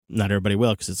 not everybody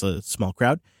will because it's a small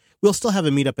crowd. We'll still have a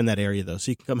meetup in that area, though,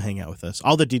 so you can come hang out with us.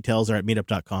 All the details are at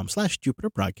meetup.com/Jupiter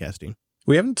Broadcasting.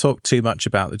 We haven't talked too much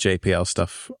about the JPL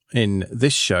stuff in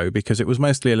this show because it was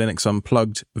mostly a Linux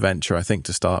Unplugged venture, I think,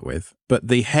 to start with. But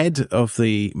the head of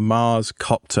the Mars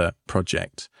Copter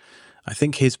project, I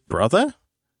think his brother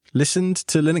listened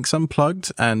to Linux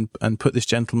Unplugged and put this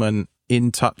gentleman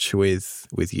in touch with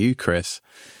you, Chris,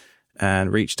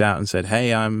 and reached out and said,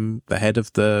 hey, I'm the head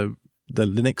of the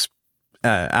Linux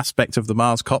aspect of the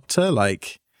Mars Copter.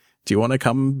 Like, do you want to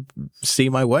come see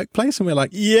my workplace? And we're like,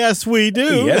 yes, we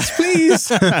do. Yes, please.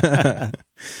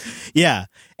 Yeah.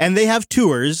 And they have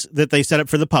tours that they set up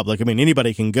for the public. I mean,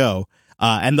 anybody can go.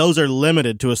 And those are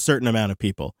limited to a certain amount of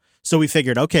people. So we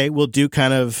figured, okay, we'll do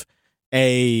kind of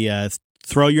a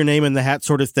throw your name in the hat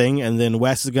sort of thing. And then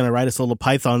Wes is going to write us a little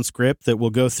Python script that will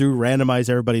go through, randomize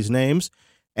everybody's names,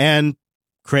 and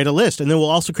create a list. And then we'll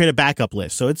also create a backup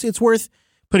list. So it's worth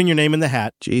putting your name in the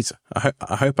hat. Jeez,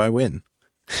 I hope I win.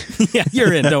 Yeah,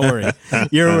 you're in. Don't worry.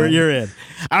 You're in.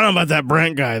 I don't know about that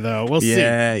Brent guy, though. We'll see.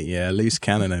 Yeah, loose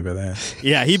cannon over there.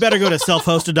 Yeah, he better go to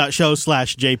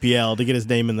selfhosted.show/JPL to get his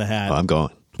name in the hat. Well, I'm going.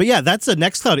 But yeah, that's a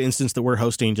Nextcloud instance that we're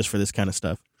hosting just for this kind of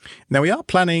stuff. Now, we are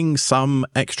planning some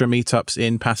extra meetups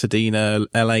in Pasadena,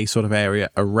 LA sort of area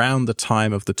around the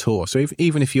time of the tour. So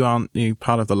even if you aren't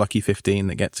part of the lucky 15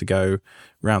 that get to go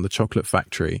around the chocolate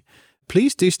factory,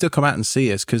 please do still come out and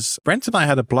see us, because Brent and I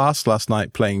had a blast last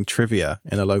night playing trivia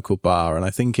in a local bar, and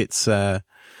I think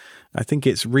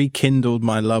it's rekindled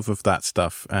my love of that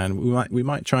stuff. And we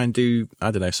might try and do,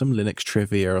 I don't know, some Linux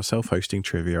trivia or self-hosting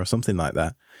trivia or something like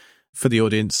that for the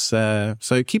audience. So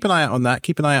keep an eye out on that.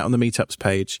 Keep an eye out on the meetups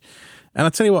page. And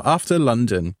I'll tell you what, after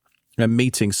London and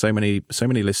meeting so many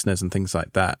listeners and things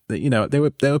like that, there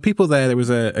were people there. There was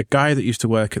a guy that used to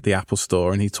work at the Apple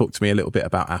store, and he talked to me a little bit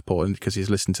about Apple, and because he's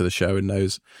listened to the show and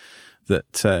knows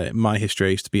that my history,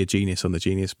 I used to be a genius on the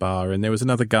Genius Bar. And there was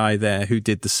another guy there who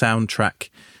did the soundtrack,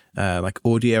 like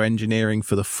audio engineering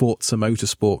for the Forza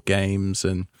Motorsport games,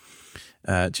 and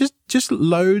just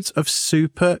loads of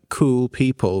super cool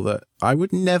people that I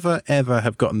would never ever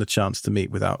have gotten the chance to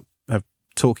meet without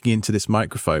talking into this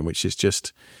microphone, which is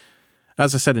just,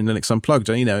 as I said in Linux Unplugged,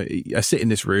 I sit in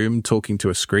this room talking to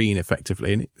a screen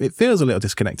effectively, and it feels a little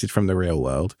disconnected from the real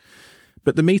world.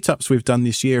 But the meetups we've done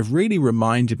this year have really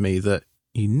reminded me that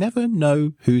you never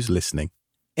know who's listening.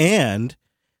 And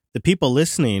the people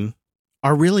listening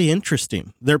are really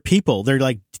interesting. They're people. They're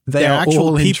they're actual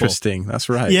all people. Interesting. That's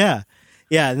right. Yeah.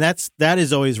 Yeah. And that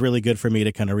is always really good for me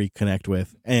to kind of reconnect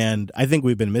with. And I think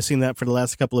we've been missing that for the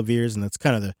last couple of years. And that's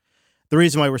kind of the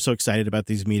reason why we're so excited about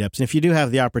these meetups. And if you do have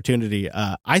the opportunity,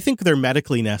 I think they're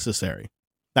medically necessary.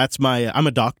 I'm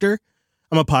a doctor.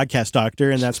 I'm a podcast doctor,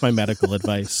 and that's my medical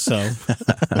advice. So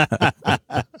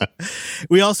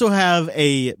we also have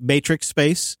a Matrix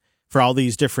space for all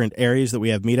these different areas that we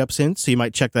have meetups in. So you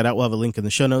might check that out. We'll have a link in the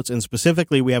show notes. And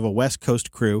specifically, we have a West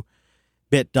Coast crew,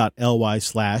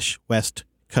 bit.ly/West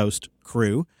Coast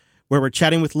crew, where we're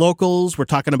chatting with locals. We're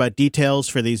talking about details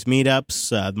for these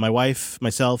meetups. My wife,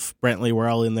 myself, Brentley, we're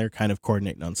all in there kind of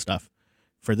coordinating on stuff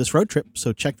for this road trip.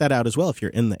 So check that out as well if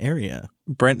you're in the area.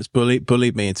 Brent's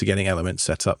bullied me into getting Elements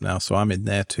set up now, so I'm in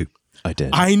there too. I did.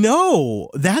 I know.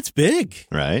 That's big.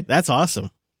 Right? That's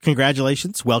awesome.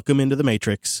 Congratulations. Welcome into the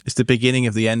Matrix. It's the beginning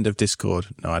of the end of Discord.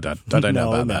 No, I don't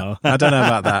know about No. that. I don't know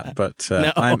about that, but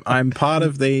No. I'm part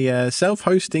of the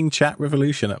self-hosting chat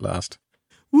revolution at last.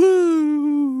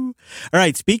 Woo! All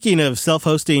right. Speaking of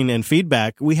self-hosting and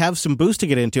feedback, we have some boost to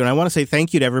get into, and I want to say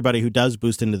thank you to everybody who does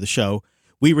boost into the show.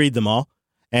 We read them all,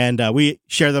 and we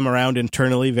share them around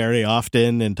internally very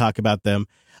often and talk about them.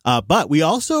 But we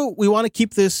want to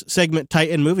keep this segment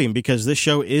tight and moving, because this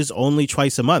show is only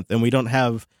twice a month and we don't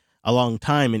have a long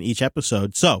time in each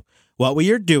episode. So what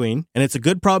we are doing, and it's a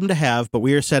good problem to have, but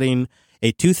we are setting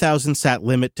a 2,000 sat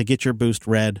limit to get your boost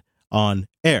read on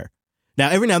air. Now,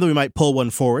 every now and then we might pull one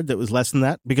forward that was less than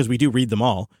that, because we do read them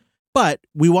all, but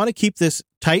we want to keep this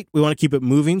tight. We want to keep it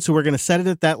moving. So we're going to set it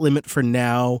at that limit for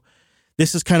now.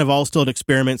 This is kind of all still an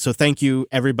experiment, so thank you,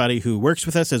 everybody who works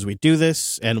with us as we do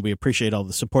this, and we appreciate all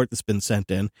the support that's been sent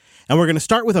in. And we're going to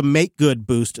start with a Make Good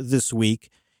boost this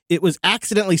week. It was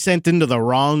accidentally sent into the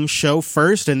wrong show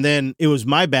first, and then it was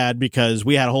my bad because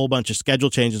we had a whole bunch of schedule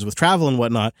changes with travel and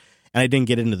whatnot, and I didn't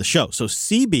get into the show. So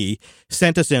CB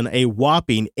sent us in a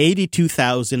whopping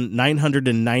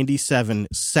 82,997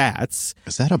 sats.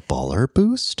 Is that a baller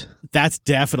boost? That's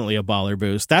definitely a baller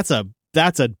boost. That's a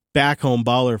back home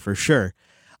baller for sure.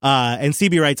 And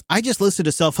CB writes, I just listened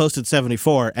to Self-Hosted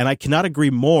 74, and I cannot agree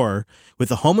more with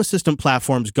the Home Assistant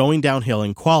platforms going downhill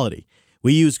in quality.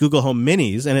 We use Google Home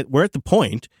Minis, and we're at the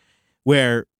point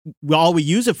where all we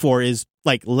use it for is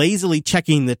like lazily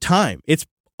checking the time. It's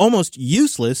almost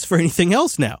useless for anything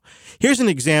else now. Here's an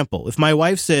example. If my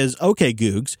wife says, okay,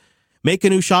 Googs, make a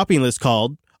new shopping list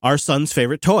called Our Son's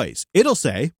Favorite Toys, it'll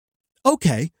say,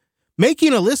 okay,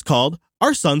 making a list called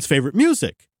Our Son's Favorite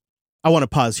Music. I want to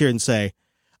pause here and say,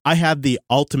 I had the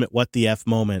ultimate what the F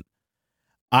moment.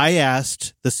 I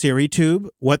asked the Siri Tube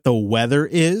what the weather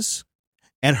is,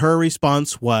 and her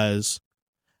response was,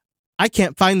 I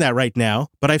can't find that right now,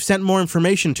 but I've sent more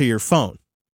information to your phone.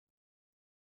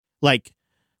 Like,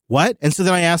 what? And so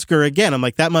then I ask her again. I'm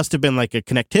like, that must have been like a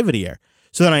connectivity error.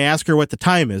 So then I ask her what the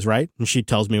time is, right? And she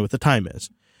tells me what the time is.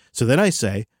 So then I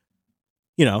say,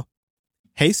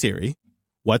 hey, Siri,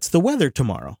 what's the weather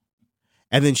tomorrow?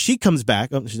 And then she comes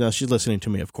back. Oh, she's listening to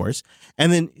me, of course.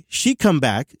 And then she comes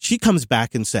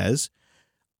back and says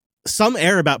some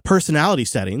error about personality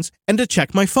settings and to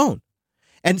check my phone.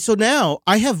 And so now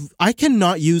I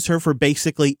cannot use her for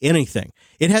basically anything.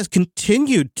 It has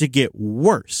continued to get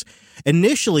worse.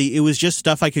 Initially, it was just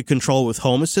stuff I could control with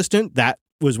Home Assistant. That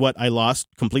was what I lost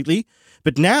completely.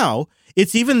 But now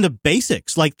it's even the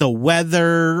basics, like the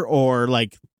weather or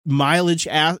like mileage,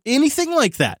 anything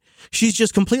like that. She's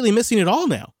just completely missing it all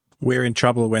now. We're in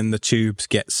trouble when the tubes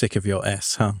get sick of your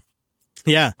S, huh?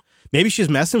 Yeah. Maybe she's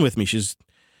messing with me. She's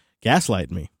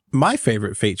gaslighting me. My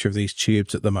favorite feature of these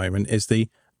tubes at the moment is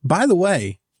by the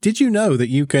way, did you know that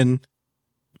you can...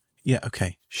 Yeah,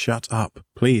 okay, shut up,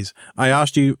 please. I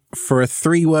asked you for a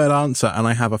 3-word answer and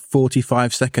I have a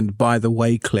 45-second by the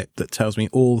way clip that tells me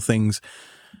all things.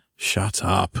 Shut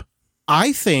up.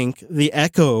 I think the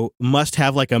Echo must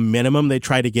have like a minimum they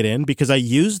try to get in because I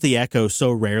use the Echo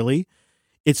so rarely.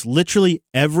 It's literally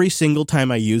every single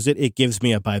time I use it, it gives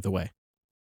me a by the way.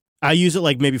 I use it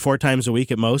like maybe 4 times a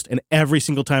week at most, and every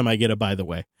single time I get a by the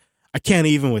way. I can't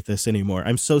even with this anymore.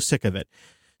 I'm so sick of it.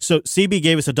 So CB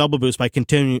gave us a double boost by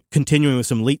continuing with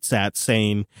some leet sats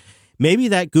saying, maybe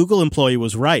that Google employee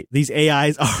was right. These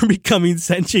AIs are becoming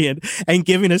sentient and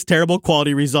giving us terrible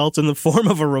quality results in the form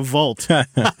of a revolt.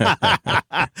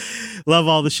 Love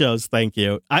all the shows. Thank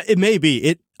you. It may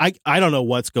be. I don't know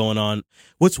what's going on.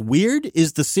 What's weird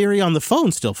is the Siri on the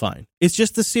phone still fine. It's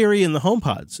just the Siri in the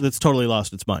HomePods that's totally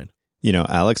lost its mind. You know,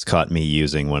 Alex caught me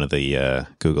using one of the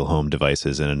Google Home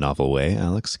devices in a novel way.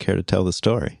 Alex, care to tell the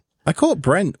story? I caught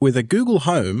Brent with a Google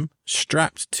Home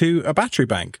strapped to a battery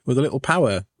bank with a little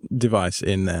power device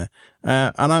in there.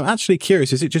 And I'm actually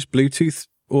curious, is it just Bluetooth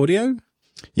audio?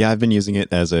 Yeah, I've been using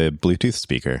it as a Bluetooth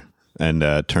speaker and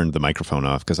turned the microphone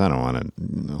off because I don't want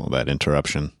all that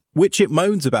interruption. Which it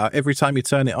moans about every time you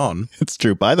turn it on. It's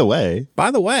true. By the way,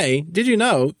 did you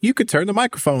know you could turn the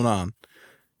microphone on?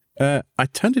 I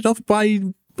turned it off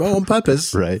on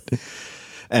purpose. Right.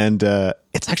 And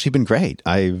it's actually been great.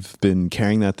 I've been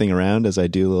carrying that thing around as I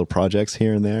do little projects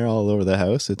here and there all over the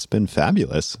house. It's been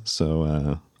fabulous.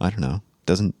 So, I don't know.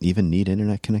 Doesn't even need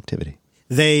internet connectivity.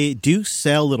 They do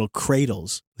sell little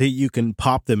cradles that you can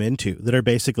pop them into that are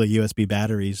basically USB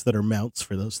batteries that are mounts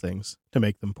for those things to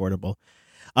make them portable.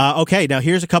 Okay, now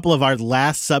here's a couple of our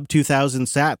last sub 2000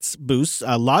 sats boosts.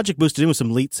 Logic boosted in with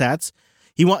some leet sats.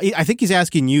 I think he's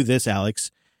asking you this,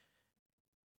 Alex.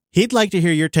 He'd like to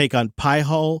hear your take on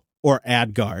Pi-hole or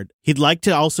AdGuard. He'd like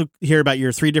to also hear about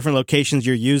your 3 different locations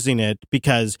you're using it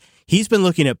because he's been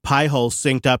looking at Pi-hole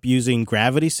synced up using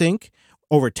Gravity Sync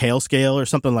over Tailscale or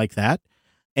something like that.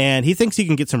 And he thinks he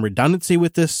can get some redundancy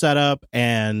with this setup.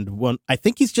 And I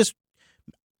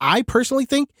personally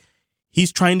think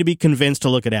he's trying to be convinced to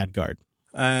look at AdGuard.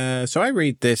 So I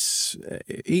read this,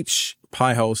 each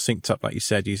Pi-hole synced up, like you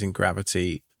said, using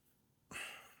Gravity.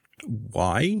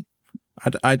 Why?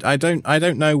 I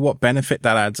don't know what benefit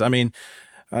that adds. I mean,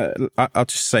 I'll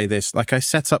just say this. Like I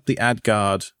set up the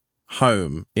AdGuard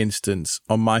home instance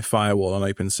on my firewall on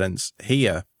OpenSense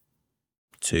here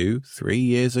 2-3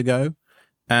 years ago.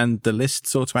 And the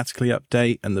lists automatically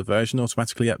update and the version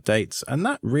automatically updates. And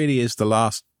that really is the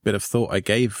last bit of thought I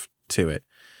gave to it.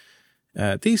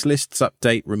 These lists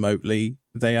update remotely.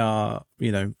 They are,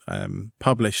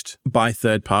 published by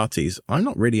third parties. I'm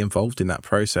not really involved in that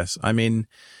process. I mean,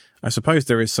 I suppose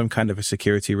there is some kind of a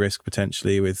security risk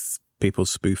potentially with people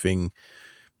spoofing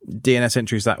DNS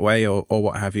entries that way or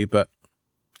what have you. But,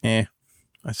 I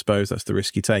suppose that's the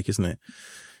risk you take, isn't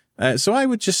it? So I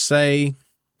would just say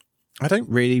I don't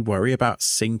really worry about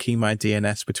syncing my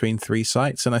DNS between 3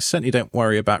 sites. And I certainly don't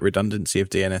worry about redundancy of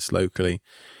DNS locally.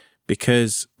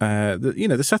 Because,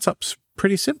 the setup's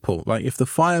pretty simple. Like, if the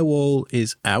firewall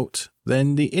is out,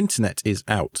 then the internet is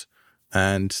out.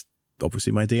 And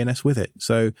obviously my DNS with it.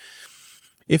 So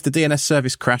if the DNS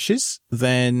service crashes,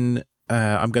 then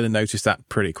I'm going to notice that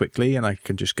pretty quickly. And I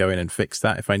can just go in and fix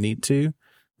that if I need to.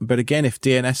 But again, if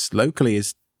DNS locally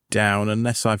is down,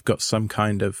 unless I've got some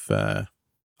kind of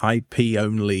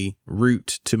IP-only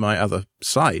route to my other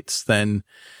sites, then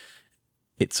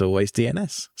it's always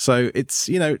DNS. So it's,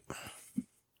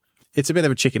 it's a bit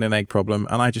of a chicken and egg problem.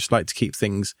 And I just like to keep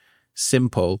things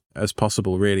simple as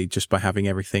possible, really, just by having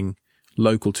everything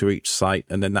local to each site.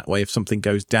 And then that way, if something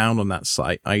goes down on that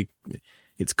site,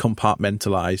 it's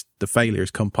compartmentalized. The failure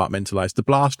is compartmentalized. The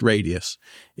blast radius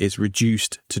is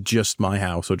reduced to just my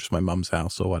house or just my mum's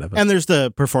house or whatever. And there's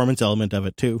the performance element of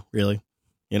it too, really.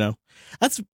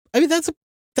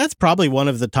 That's probably one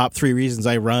of the top 3 reasons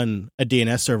I run a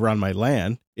DNS server on my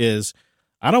LAN is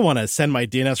I don't want to send my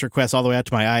DNS requests all the way out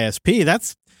to my ISP.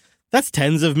 That's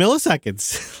tens of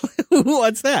milliseconds. Who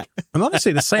wants that? And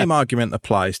honestly, the same argument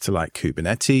applies to like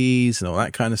Kubernetes and all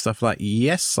that kind of stuff. Like,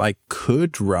 yes, I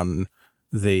could run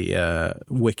the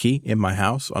wiki in my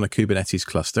house on a Kubernetes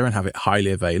cluster and have it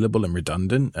highly available and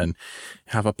redundant, and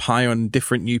have a Pi on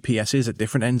different UPSs at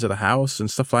different ends of the house and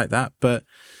stuff like that. But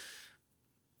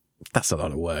that's a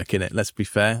lot of work, isn't it? Let's be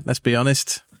fair. Let's be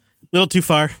honest. A little too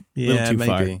far. Yeah,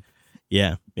 maybe.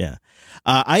 Yeah.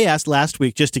 I asked last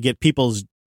week just to get people's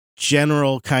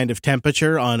general kind of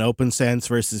temperature on OpenSense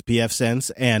versus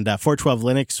pfSense, and 412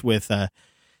 Linux with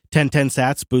 1010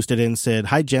 Sats boosted in, said,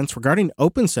 "Hi, gents. Regarding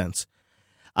OpenSense,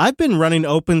 I've been running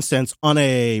OpenSense on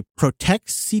a Protect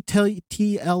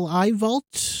CTLI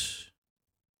Vault."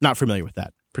 Not familiar with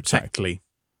that. Protectly.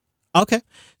 Okay.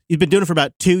 You've been doing it for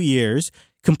about 2 years.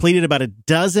 Completed about a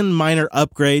dozen minor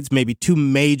upgrades, maybe 2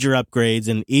 major upgrades,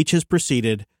 and each has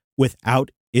proceeded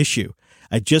without issue.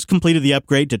 I just completed the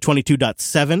upgrade to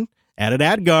 22.7, added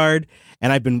AdGuard,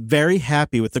 and I've been very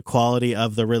happy with the quality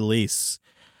of the release.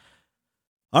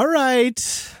 All right.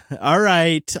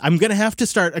 I'm going to have to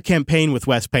start a campaign with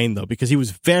Wes Payne, though, because he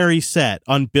was very set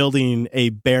on building a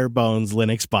bare bones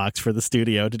Linux box for the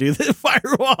studio to do the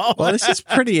firewall. Well, this is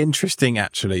pretty interesting,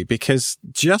 actually, because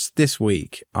just this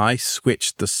week, I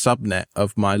switched the subnet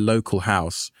of my local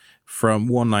house from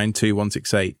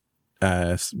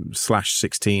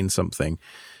 192.168/16 something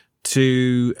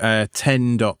to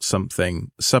 10.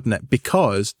 something subnet,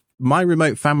 because my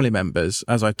remote family members,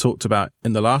 as I talked about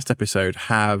in the last episode,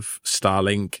 have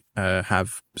Starlink,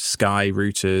 have Sky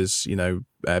routers,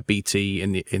 BT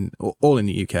all in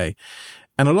the UK.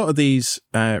 And a lot of these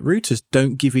routers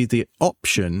don't give you the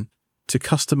option to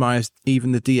customize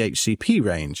even the DHCP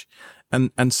range.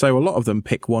 And so a lot of them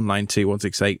pick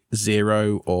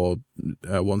 192.168.0 or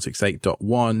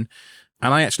 168.1.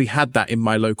 And I actually had that in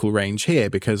my local range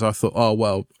here because I thought, oh,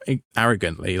 well,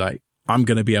 arrogantly, like, I'm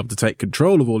going to be able to take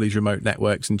control of all these remote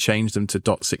networks and change them to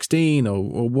 .16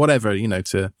 or whatever,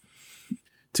 to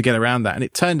get around that. And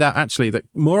it turned out actually that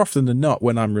more often than not,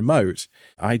 when I'm remote,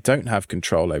 I don't have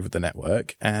control over the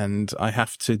network and I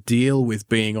have to deal with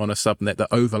being on a subnet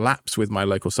that overlaps with my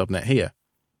local subnet here.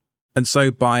 And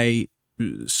so by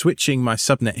switching my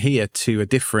subnet here to a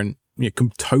different,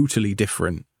 totally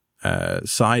different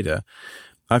CIDR,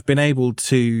 I've been able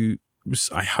to,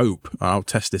 I hope, I'll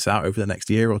test this out over the next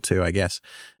year or two, I guess,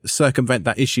 circumvent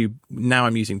that issue. Now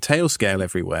I'm using Tailscale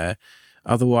everywhere.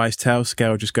 Otherwise,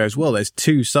 Tailscale just goes, well, there's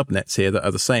 2 subnets here that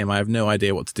are the same. I have no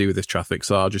idea what to do with this traffic,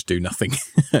 so I'll just do nothing.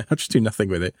 I'll just do nothing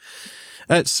with it.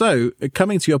 So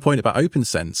coming to your point about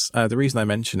OpenSense, the reason I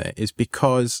mention it is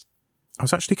because I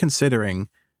was actually considering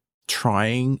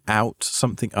trying out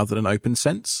something other than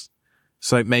OpenSense.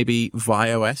 So maybe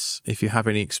ViOS, if you have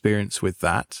any experience with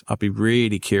that. I'd be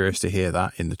really curious to hear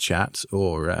that in the chat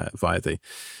or via the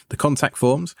contact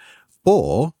forms,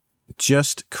 or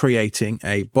just creating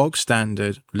a bog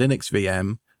standard Linux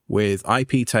VM with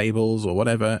IP tables or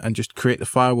whatever and just create the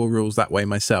firewall rules that way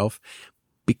myself,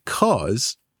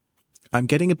 because I'm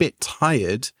getting a bit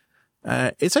tired.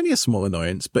 It's only a small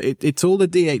annoyance, but it's all the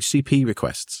DHCP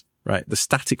requests. Right, the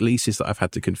static leases that I've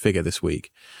had to configure this week,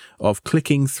 of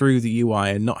clicking through the UI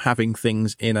and not having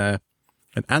things in an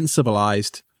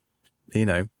Ansibleized,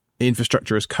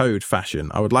 infrastructure as code fashion.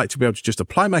 I would like to be able to just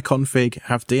apply my config,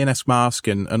 have DNSMask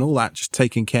and all that just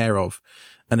taken care of,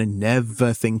 and then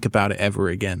never think about it ever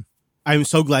again. I'm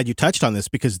so glad you touched on this,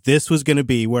 because this was going to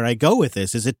be where I go with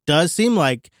this. Is it does seem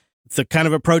like the kind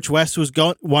of approach Wes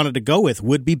wanted to go with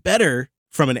would be better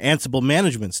from an Ansible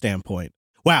management standpoint.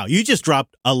 Wow, you just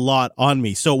dropped a lot on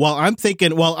me. So while I'm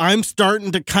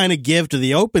starting to kind of give to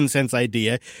the OpenSense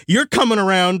idea, you're coming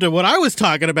around to what I was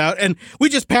talking about, and we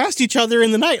just passed each other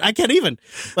in the night. I can't even.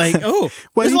 Well,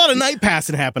 there's a lot of night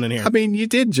passing happening here. I mean, you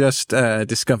did just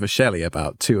discover Shelley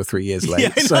about 2 or 3 years late.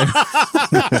 Yeah, so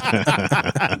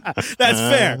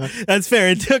That's fair.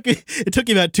 It took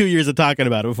you about 2 years of talking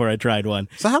about it before I tried one.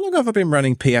 So how long have I been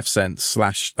running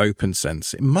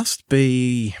pfSense/OpenSense? It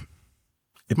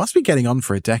must be getting on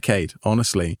for a decade,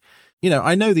 honestly.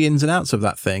 I know the ins and outs of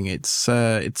that thing. It's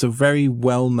a very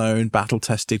well-known,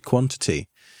 battle-tested quantity.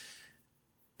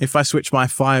 If I switch my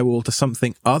firewall to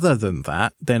something other than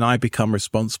that, then I become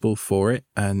responsible for it.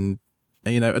 And,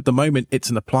 at the moment, it's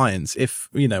an appliance. If,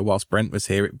 whilst Brent was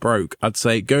here, it broke, I'd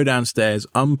say go downstairs,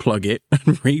 unplug it,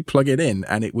 and re-plug it in,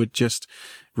 and it would just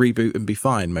reboot and be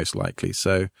fine, most likely.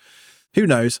 So who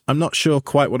knows? I'm not sure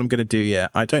quite what I'm going to do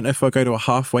yet. I don't know if I'll go to a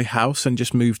halfway house and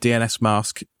just move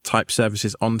DNSMask type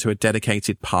services onto a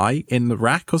dedicated Pi in the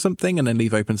rack or something and then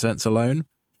leave OpenSense alone.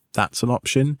 That's an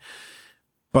option.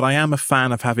 But I am a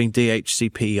fan of having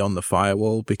DHCP on the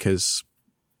firewall because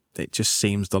it just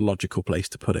seems the logical place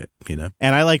to put it, And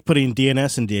I like putting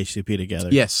DNS and DHCP together.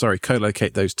 Yes, sorry,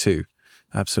 co-locate those two.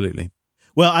 Absolutely.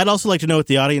 Well, I'd also like to know what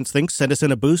the audience thinks. Send us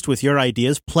in a boost with your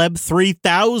ideas. Pleb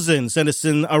 3000. Send us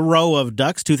in a row of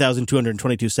ducks,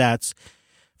 2,222 sats,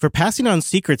 for passing on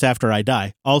secrets after I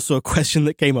die. Also a question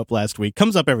that came up last week.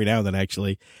 Comes up every now and then,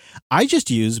 actually. I just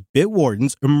use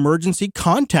Bitwarden's emergency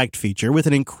contact feature with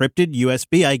an encrypted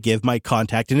USB. I give my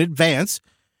contact in advance,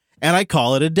 and I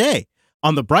call it a day.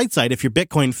 On the bright side, if your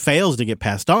Bitcoin fails to get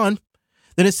passed on,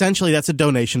 then essentially that's a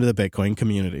donation to the Bitcoin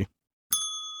community.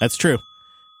 That's true.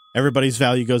 Everybody's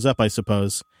value goes up, I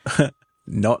suppose.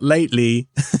 Not lately.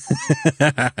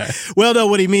 Well, no,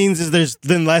 what he means is there's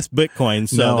then less Bitcoin.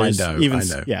 So no, there's I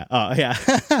know. Yeah. Oh, yeah.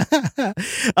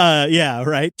 Yeah,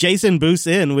 right. Jason boosts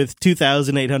in with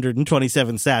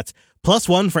 2,827 sats.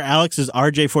 +1 for Alex's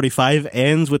RJ45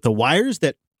 ends with the wires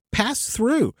that pass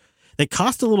through. They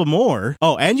cost a little more.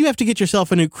 Oh, and you have to get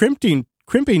yourself a new crimping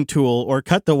tool or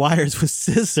cut the wires with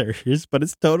scissors, but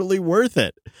it's totally worth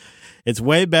it. It's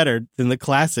way better than the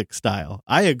classic style.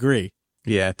 I agree.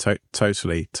 Yeah,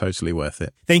 totally worth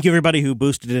it. Thank you, everybody who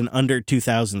boosted in under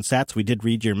 2,000 sats. We did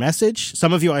read your message.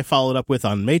 Some of you I followed up with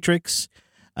on Matrix.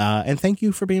 And thank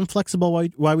you for being flexible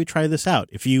while we try this out.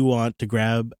 If you want to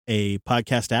grab a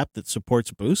podcast app that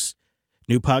supports Boost,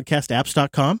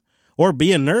 newpodcastapps.com, or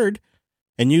be a nerd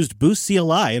and used Boost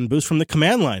CLI and Boost from the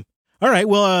command line. All right,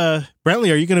 well,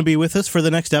 Brentley, are you going to be with us for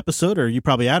the next episode, or are you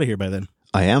probably out of here by then?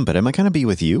 I am, but am I going to be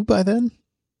with you by then?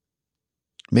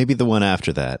 Maybe the one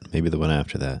after that.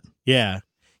 Yeah.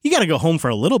 You got to go home for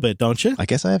a little bit, don't you? I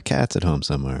guess I have cats at home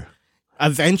somewhere.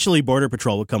 Eventually, Border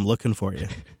Patrol will come looking for you.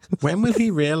 When will he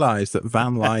realize that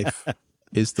van life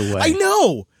is the way? I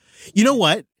know. You know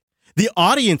what? The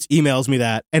audience emails me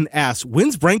that and asks,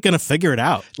 when's Brent going to figure it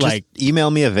out? Just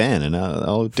email me a van and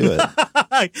I'll do it.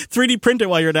 3D print it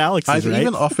while you're at Alex's, I've right?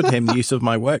 even offered him the use of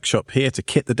my workshop here to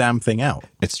kit the damn thing out.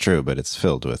 It's true, but it's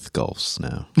filled with Golfs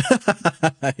now.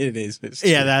 It is. It's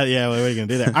what are you going to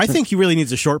do there? I think he really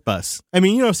needs a short bus. I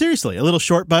mean, seriously, a little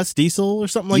short bus diesel or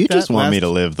something like that. You just want me to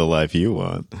live the life you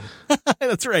want.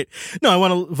 That's right. No, I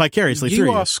want to vicariously through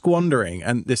you. You are squandering,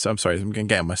 and this, I'm sorry, I'm going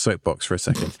to get on my soapbox for a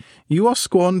second. You are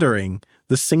squandering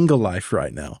the single life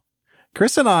right now.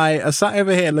 Chris and I are sat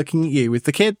over here looking at you with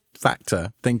the kid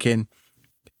factor, thinking,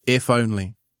 if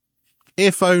only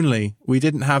we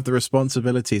didn't have the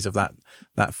responsibilities of that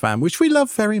fam, which we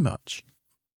love very much,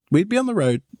 we'd be on the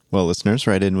road. Well, listeners,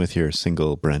 write in with your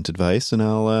single Brent advice and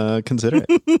I'll consider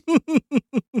it.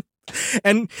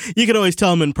 And you can always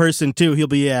tell him in person, too. He'll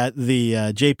be at the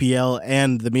JPL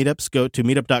and the meetups. Go to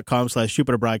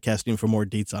meetup.com/Jupiter Broadcasting for more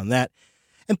deets on that.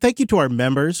 And thank you to our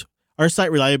members, our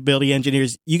site reliability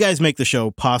engineers. You guys make the show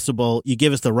possible. You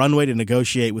give us the runway to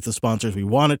negotiate with the sponsors we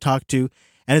want to talk to.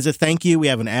 And as a thank you, we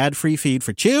have an ad-free feed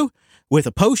for Chew with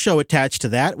a post-show attached to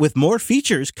that with more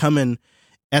features coming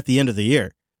at the end of the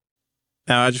year.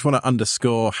 Now, I just want to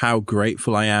underscore how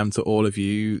grateful I am to all of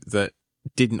you that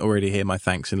didn't already hear my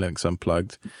thanks in Linux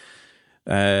Unplugged,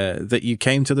 that you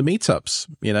came to the meetups.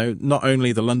 Not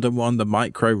only the London one, the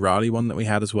Micro Raleigh one that we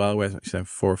had as well, where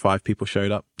 4 or 5 people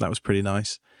showed up. That was pretty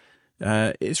nice.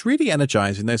 It's really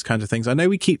energizing, those kinds of things. I know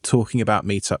we keep talking about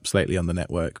meetups lately on the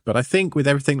network, but I think with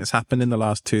everything that's happened in the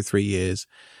last 2 or 3 years,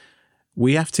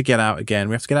 we have to get out again.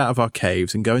 We have to get out of our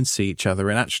caves and go and see each other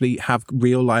and actually have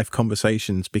real life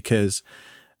conversations, because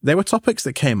there were topics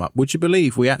that came up. Would you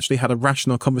believe we actually had a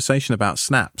rational conversation about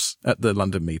snaps at the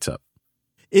London meetup?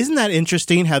 Isn't that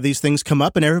interesting how these things come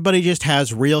up and everybody just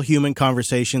has real human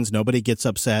conversations? Nobody gets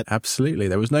upset. Absolutely.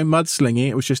 There was no mudslinging.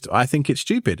 It was just, I think it's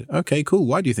stupid. Okay, cool.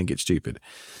 Why do you think it's stupid?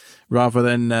 Rather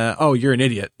than, oh, you're an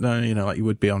idiot. No, like you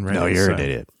would be on Reddit. No, you're an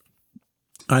idiot.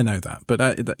 I know that. But,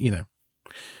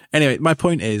 Anyway, my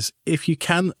point is, if you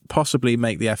can possibly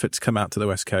make the effort to come out to the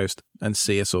West Coast and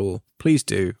see us all, please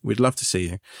do. We'd love to see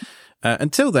you.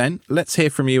 Until then, let's hear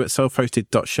from you at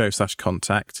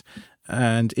selfhosted.show/contact.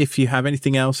 And if you have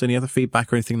anything else, any other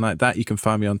feedback or anything like that, you can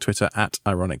find me on Twitter at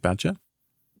IronicBadger.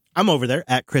 I'm over there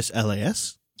at Chris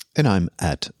LAS. And I'm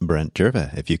at Brent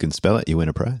Gervais. If you can spell it, you win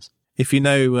a prize. If you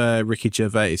know Ricky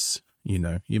Gervais, you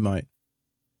might.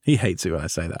 He hates it when I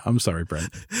say that. I'm sorry,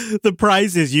 Brent. The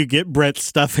prize is you get Brent's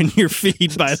stuff in your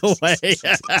feed, by the way.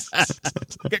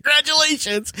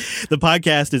 Congratulations. The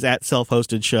podcast is at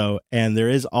Self-Hosted Show, and there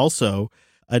is also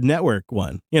a network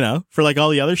one, for like all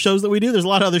the other shows that we do. There's a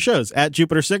lot of other shows at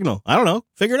Jupiter Signal. I don't know.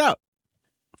 Figure it out.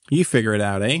 You figure it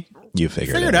out, eh? You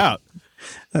figure it out.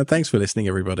 Thanks for listening,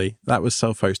 everybody. That was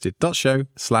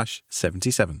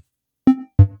selfhosted.show/77.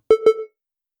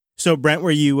 So, Brent, were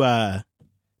you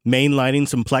mainlining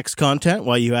some Plex content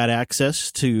while you had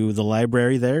access to the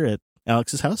library there at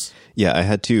Alex's house? Yeah, I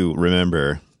had to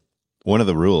remember one of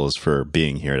the rules for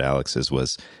being here at Alex's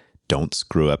was don't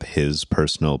screw up his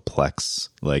personal Plex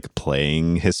like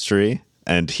playing history.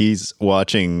 And he's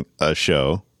watching a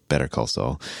show, Better Call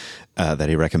Saul, that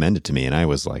he recommended to me. And I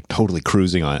was like totally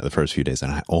cruising on it the first few days.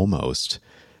 And I almost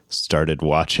started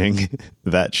watching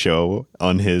that show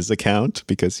on his account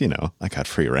because, I got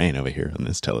free reign over here on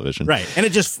this television. Right. And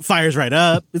it just fires right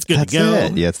up. It's good to go.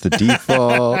 It. Yeah, it's the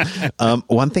default.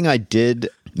 One thing I did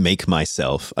make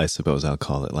myself, I suppose I'll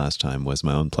call it last time, was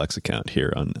my own Plex account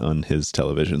here on his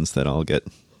televisions that all get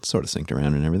sort of synced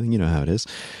around and everything. You know how it is.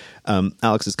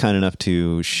 Alex is kind enough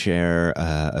to share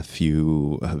a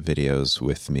few videos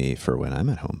with me for when I'm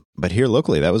at home. But here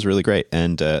locally, that was really great.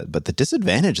 And but the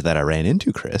disadvantage that I ran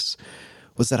into, Chris,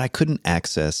 was that I couldn't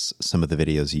access some of the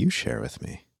videos you share with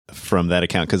me from that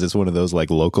account because it's one of those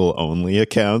like local only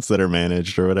accounts that are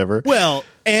managed or whatever. Well,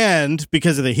 and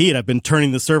because of the heat, I've been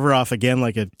turning the server off again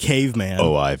like a caveman.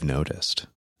 Oh, I've noticed.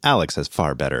 Alex has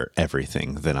far better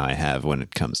everything than I have when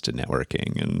it comes to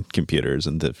networking and computers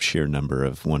and the sheer number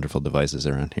of wonderful devices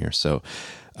around here. So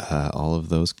all of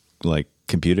those like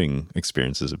computing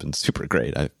experiences have been super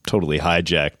great. I've totally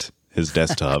hijacked his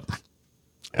desktop.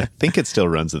 I think it still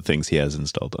runs the things he has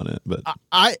installed on it. But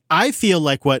I feel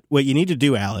like what you need to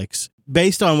do, Alex,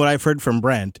 based on what I've heard from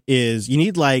Brent, is you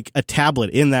need like a tablet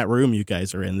in that room you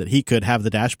guys are in that he could have the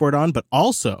dashboard on, but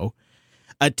also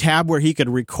a tab where he could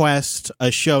request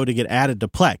a show to get added to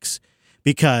Plex,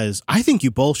 because I think you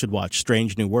both should watch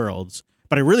Strange New Worlds,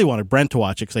 but I really wanted Brent to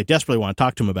watch it because I desperately want to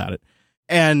talk to him about it.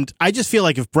 And I just feel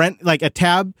like if Brent, like a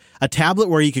tablet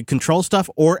where you could control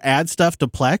stuff or add stuff to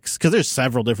Plex, because there's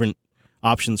several different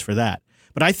options for that.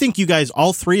 But I think you guys,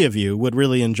 all three of you, would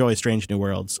really enjoy Strange New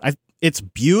Worlds. It's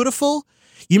beautiful.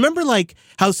 You remember like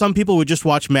how some people would just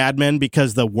watch Mad Men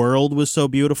because the world was so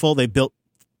beautiful? They built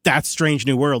that's Strange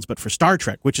New Worlds, but for Star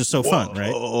Trek, which is so fun,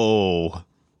 right?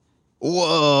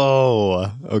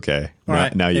 Whoa. Okay. All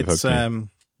right. Now you've hooked me.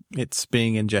 It's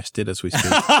being ingested as we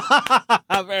speak.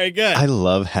 Very good. I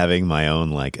love having my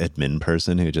own like admin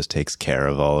person who just takes care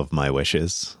of all of my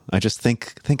wishes. I just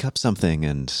think up something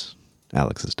and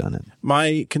Alex has done it.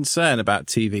 My concern about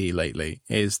TV lately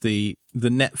is the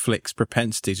Netflix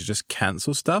propensity to just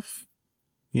cancel stuff.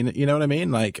 You know what I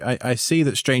mean? Like I see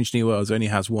that Strange New Worlds only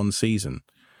has one season.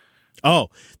 Oh,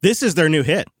 this is their new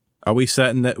hit. Are we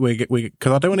certain that we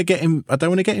because I don't want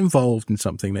to get involved in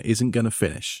something that isn't going to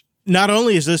finish. Not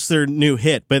only is this their new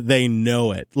hit, but they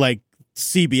know it. Like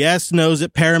CBS knows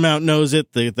it, Paramount knows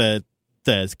it, the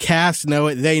cast know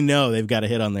it. They know they've got a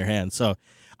hit on their hands. So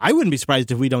I wouldn't be surprised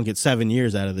if we don't get 7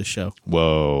 years out of this show.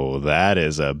 Whoa, that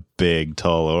is a big,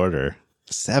 tall order.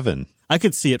 7. I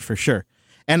could see it for sure.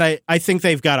 And I think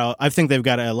they've got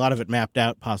a lot of it mapped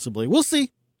out, possibly. We'll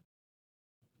see.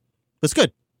 It's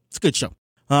good. It's a good show.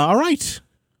 All right.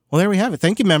 Well, there we have it.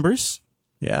 Thank you, members.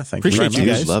 Yeah, thank you. Appreciate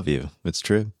you guys. Love you. It's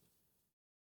true.